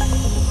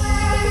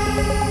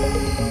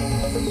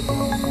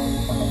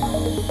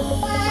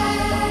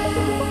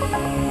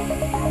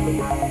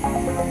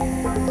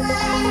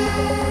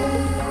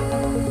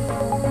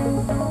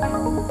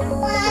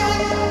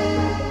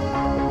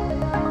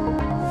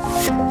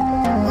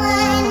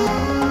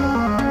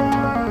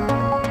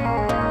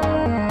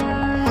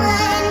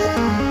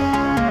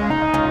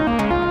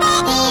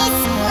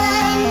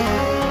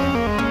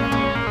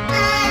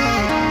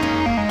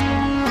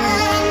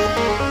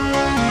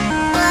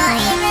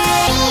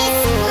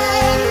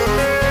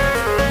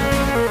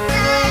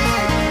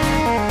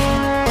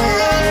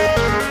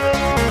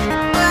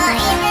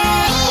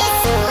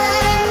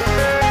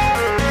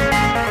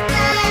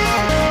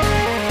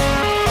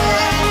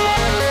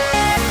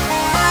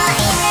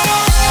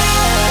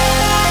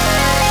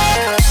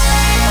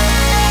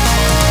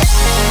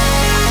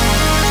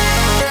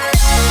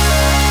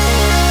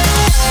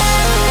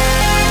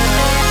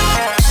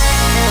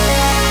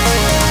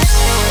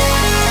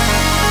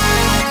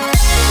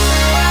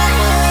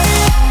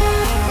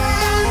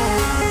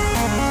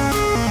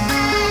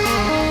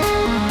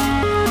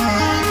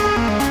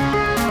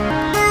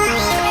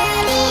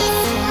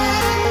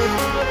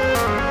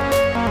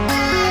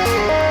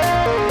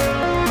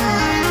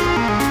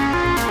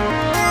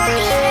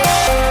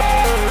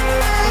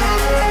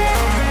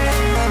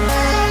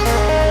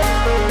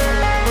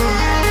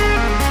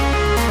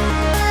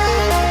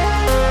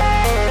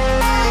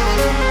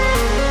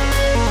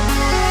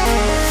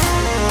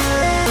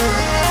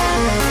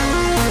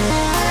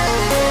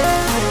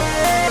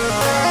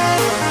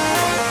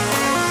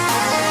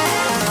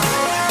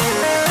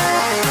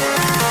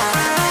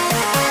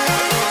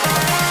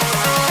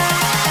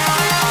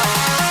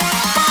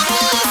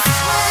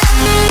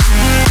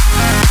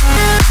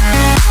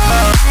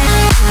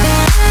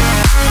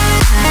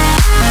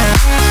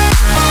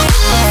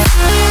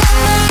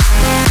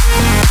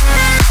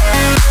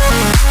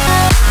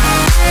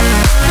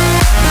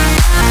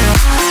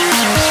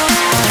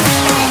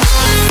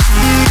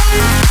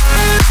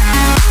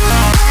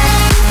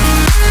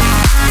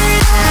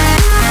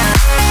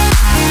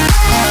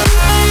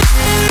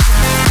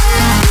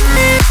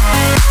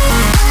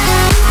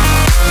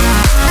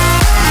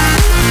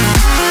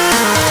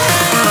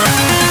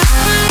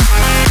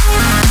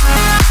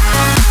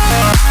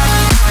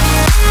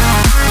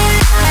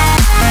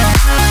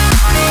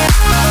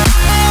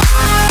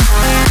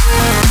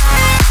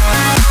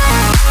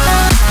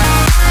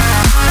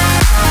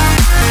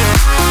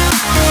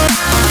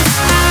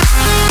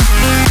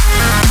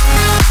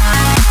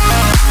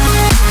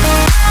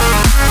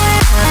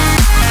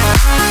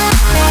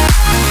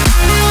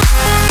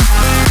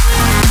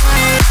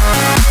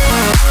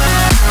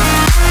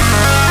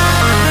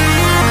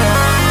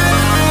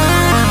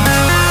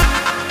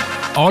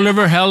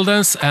 Oliver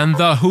Heldens and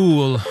The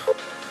Hool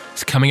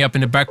is coming up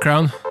in the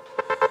background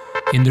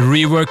in the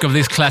rework of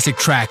this classic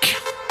track.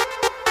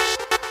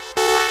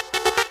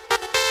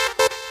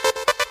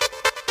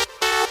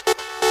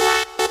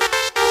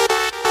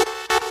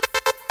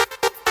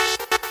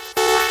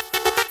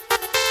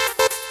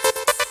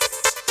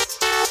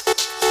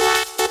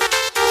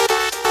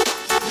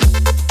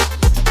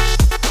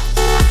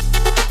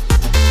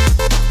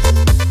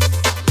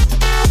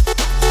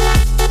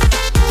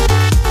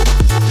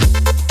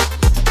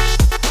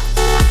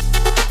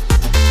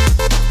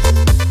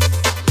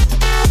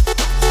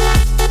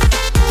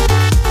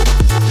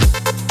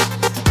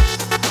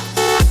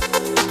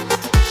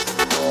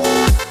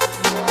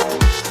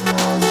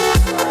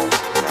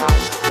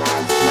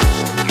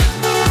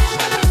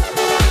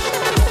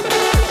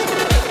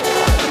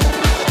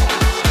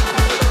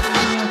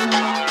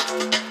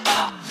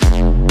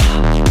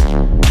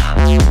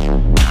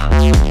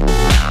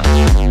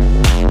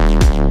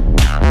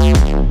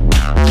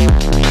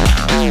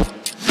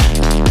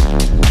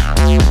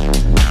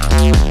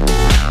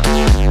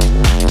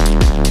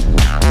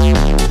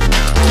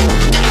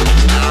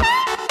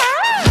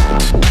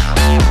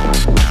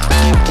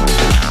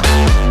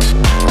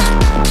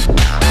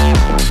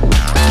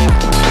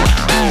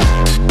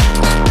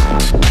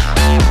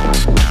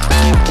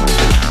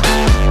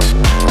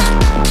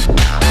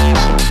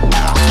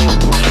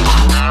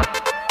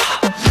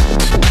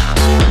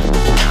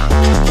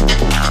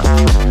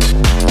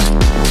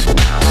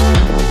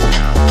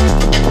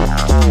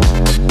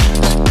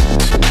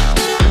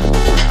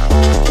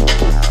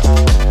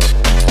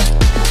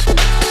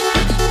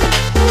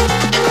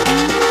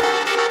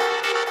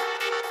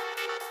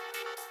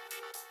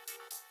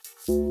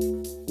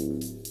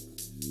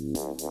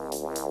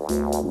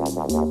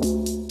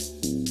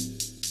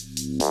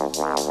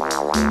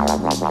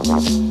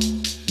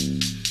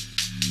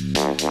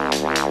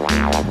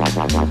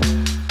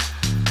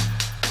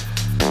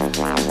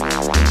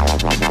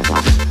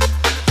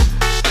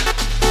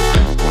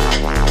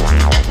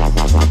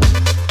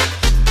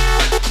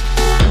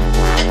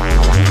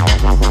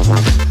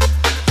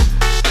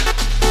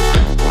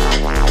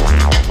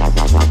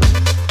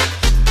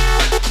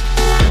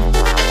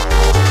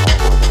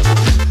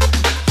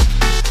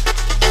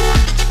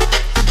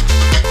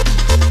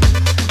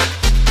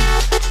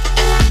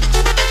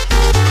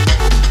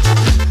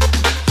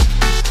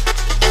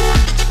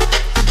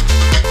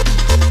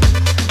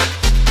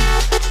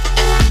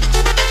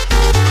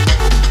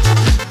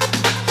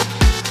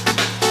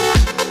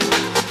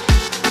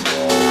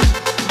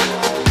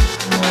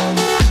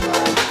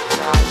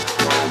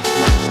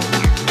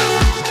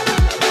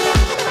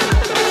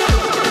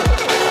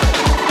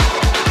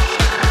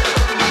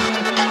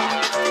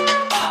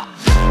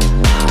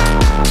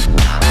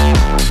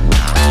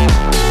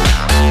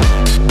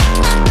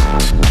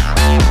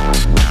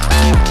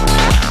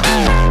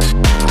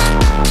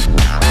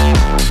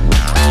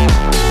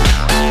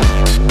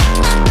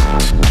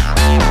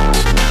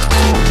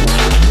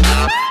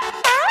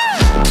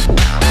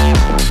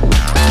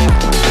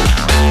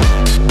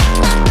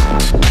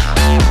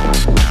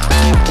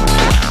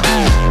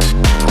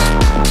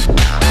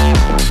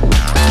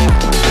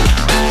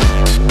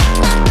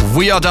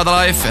 We are Dada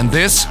Life, and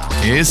this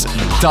is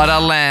Dada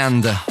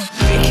Land. We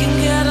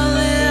can get a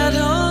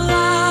little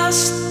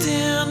lost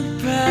in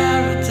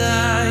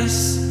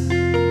paradise,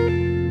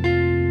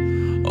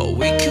 or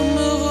we can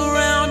move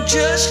around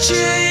just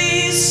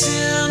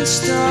chasing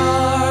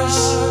stars.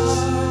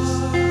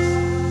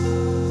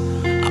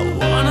 I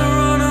wanna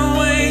run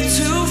away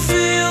to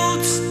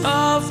fields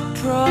of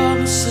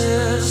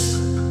promises,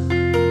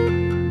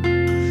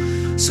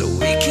 so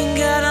we can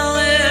get a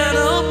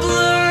little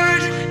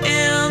blurred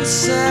in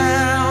sound.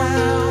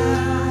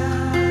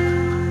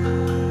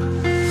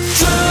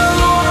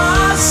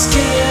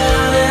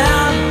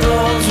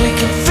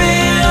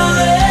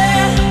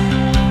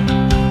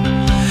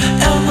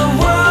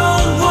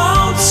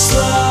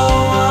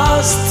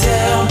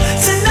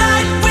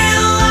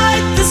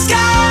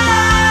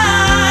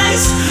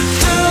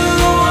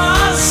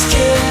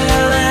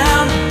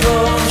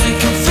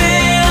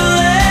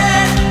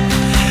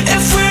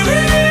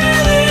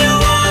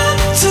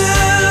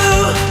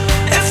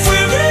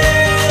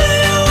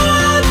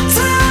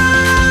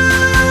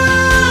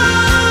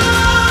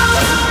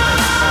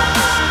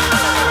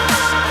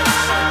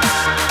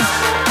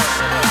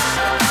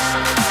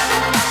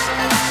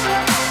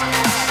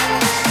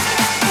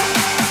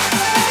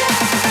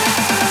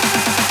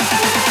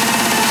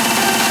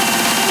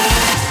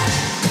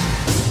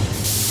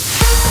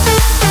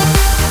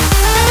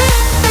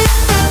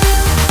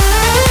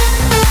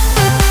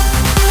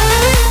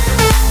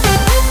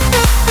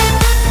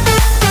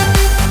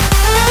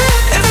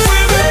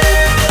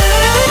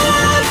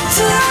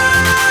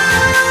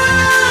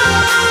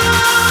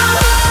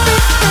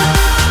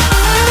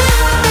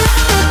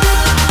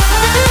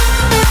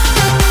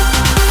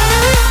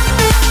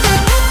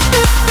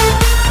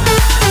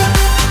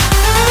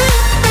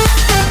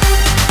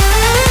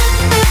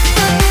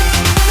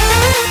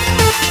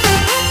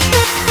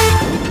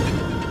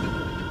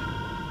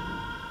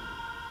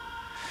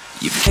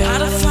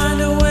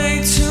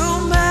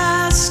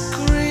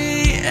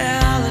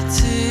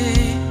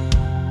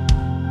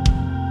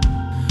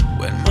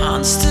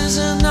 monsters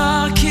are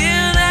knocking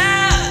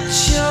at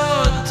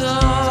your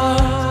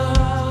door.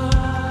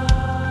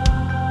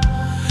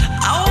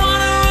 I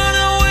wanna run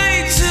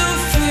away to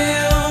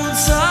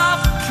fields of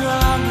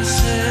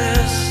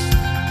promises,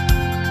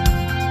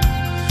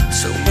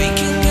 so we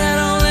can get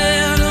a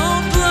little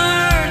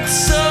blurred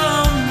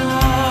some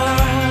more.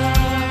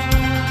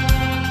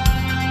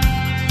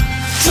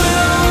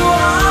 Through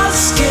our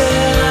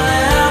skin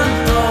and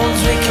bones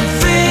we can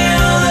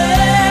feel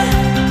it,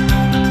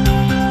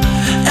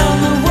 and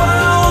the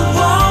world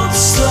won't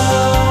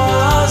slow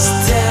us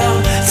down.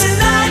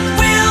 Tonight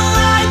we'll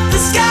light the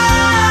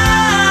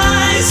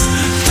skies.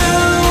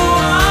 Through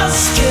our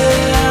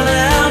skin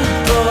and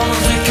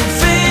bones we can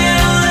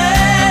feel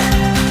it,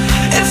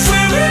 if we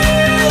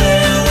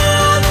really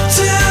want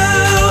to,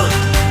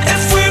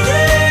 if we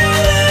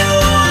really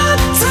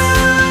want to.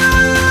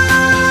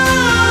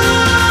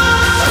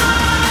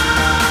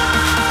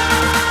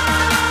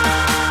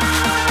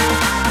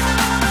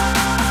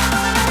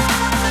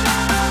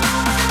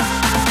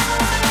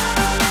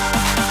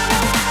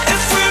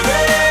 If we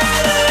really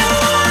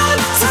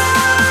want to.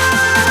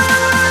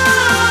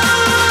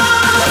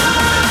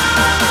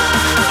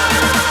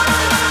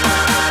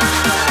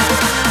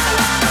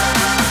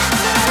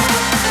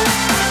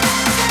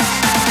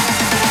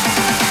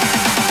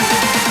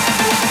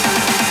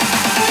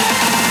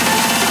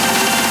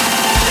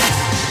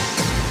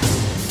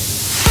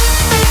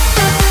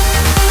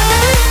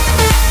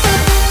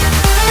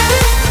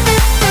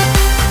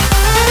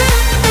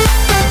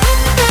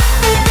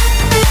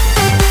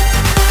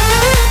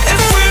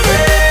 If we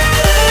really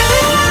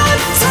want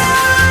to.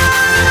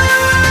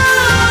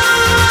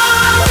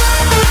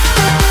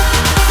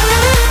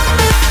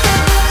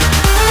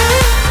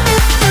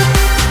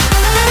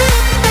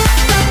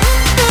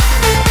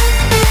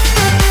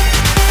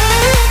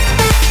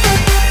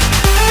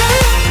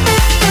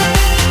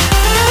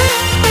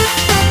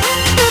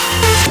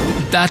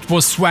 That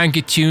was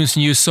Swanky Tunes'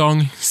 new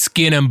song,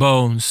 Skin and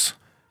Bones.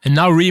 And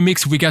now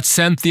remix we got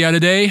sent the other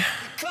day.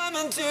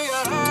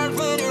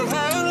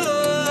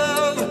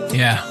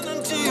 Yeah.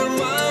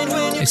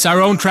 It's our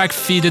own track,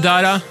 Feed the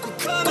Dada,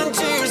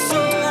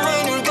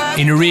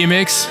 in a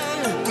remix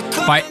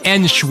by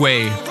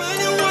Enshway.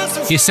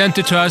 He sent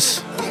it to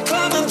us,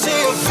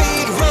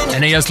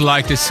 and I just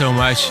liked it so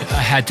much,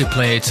 I had to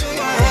play it.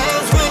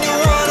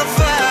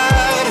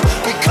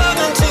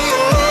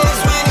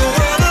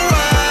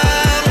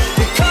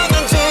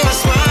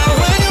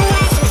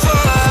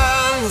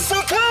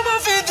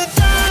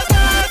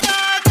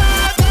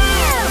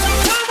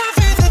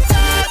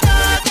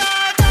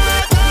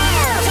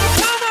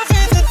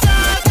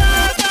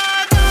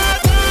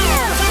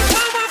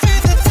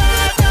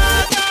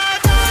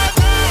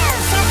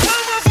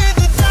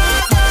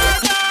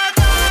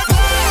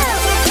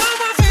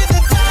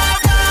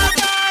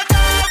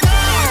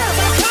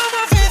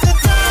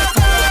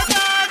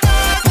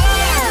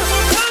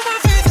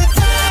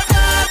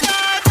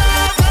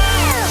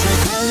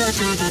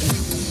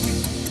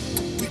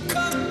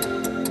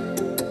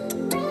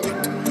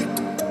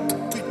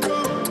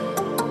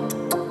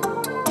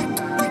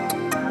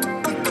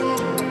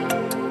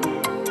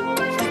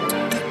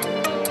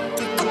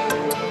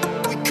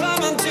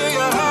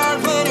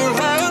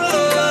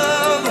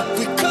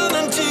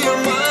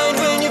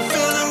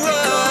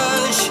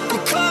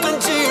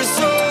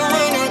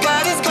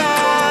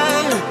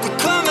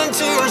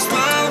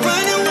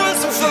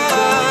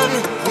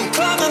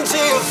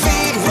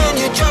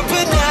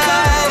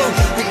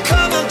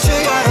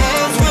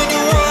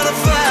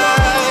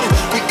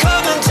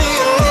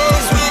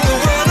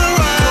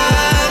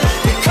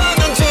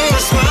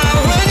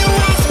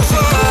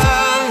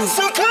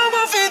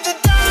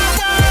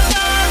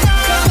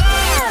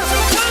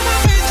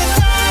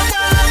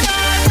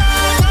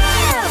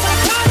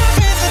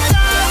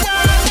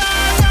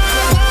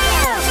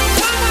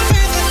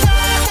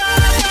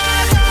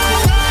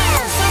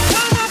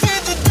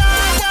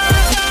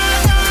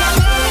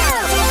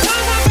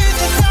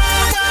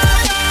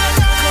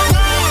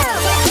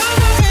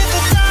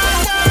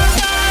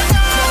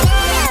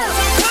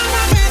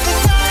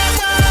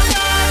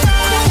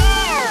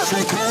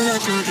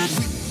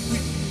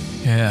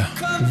 Yeah,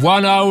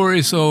 1 hour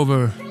is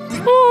over.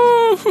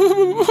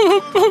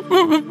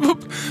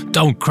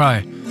 Don't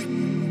cry.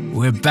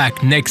 We're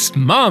back next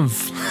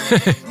month.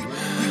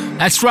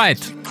 That's right.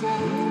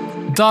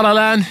 Dada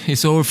Land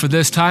is over for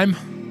this time.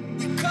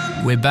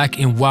 We're back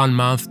in 1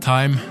 month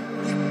time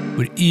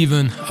with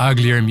even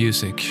uglier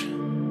music.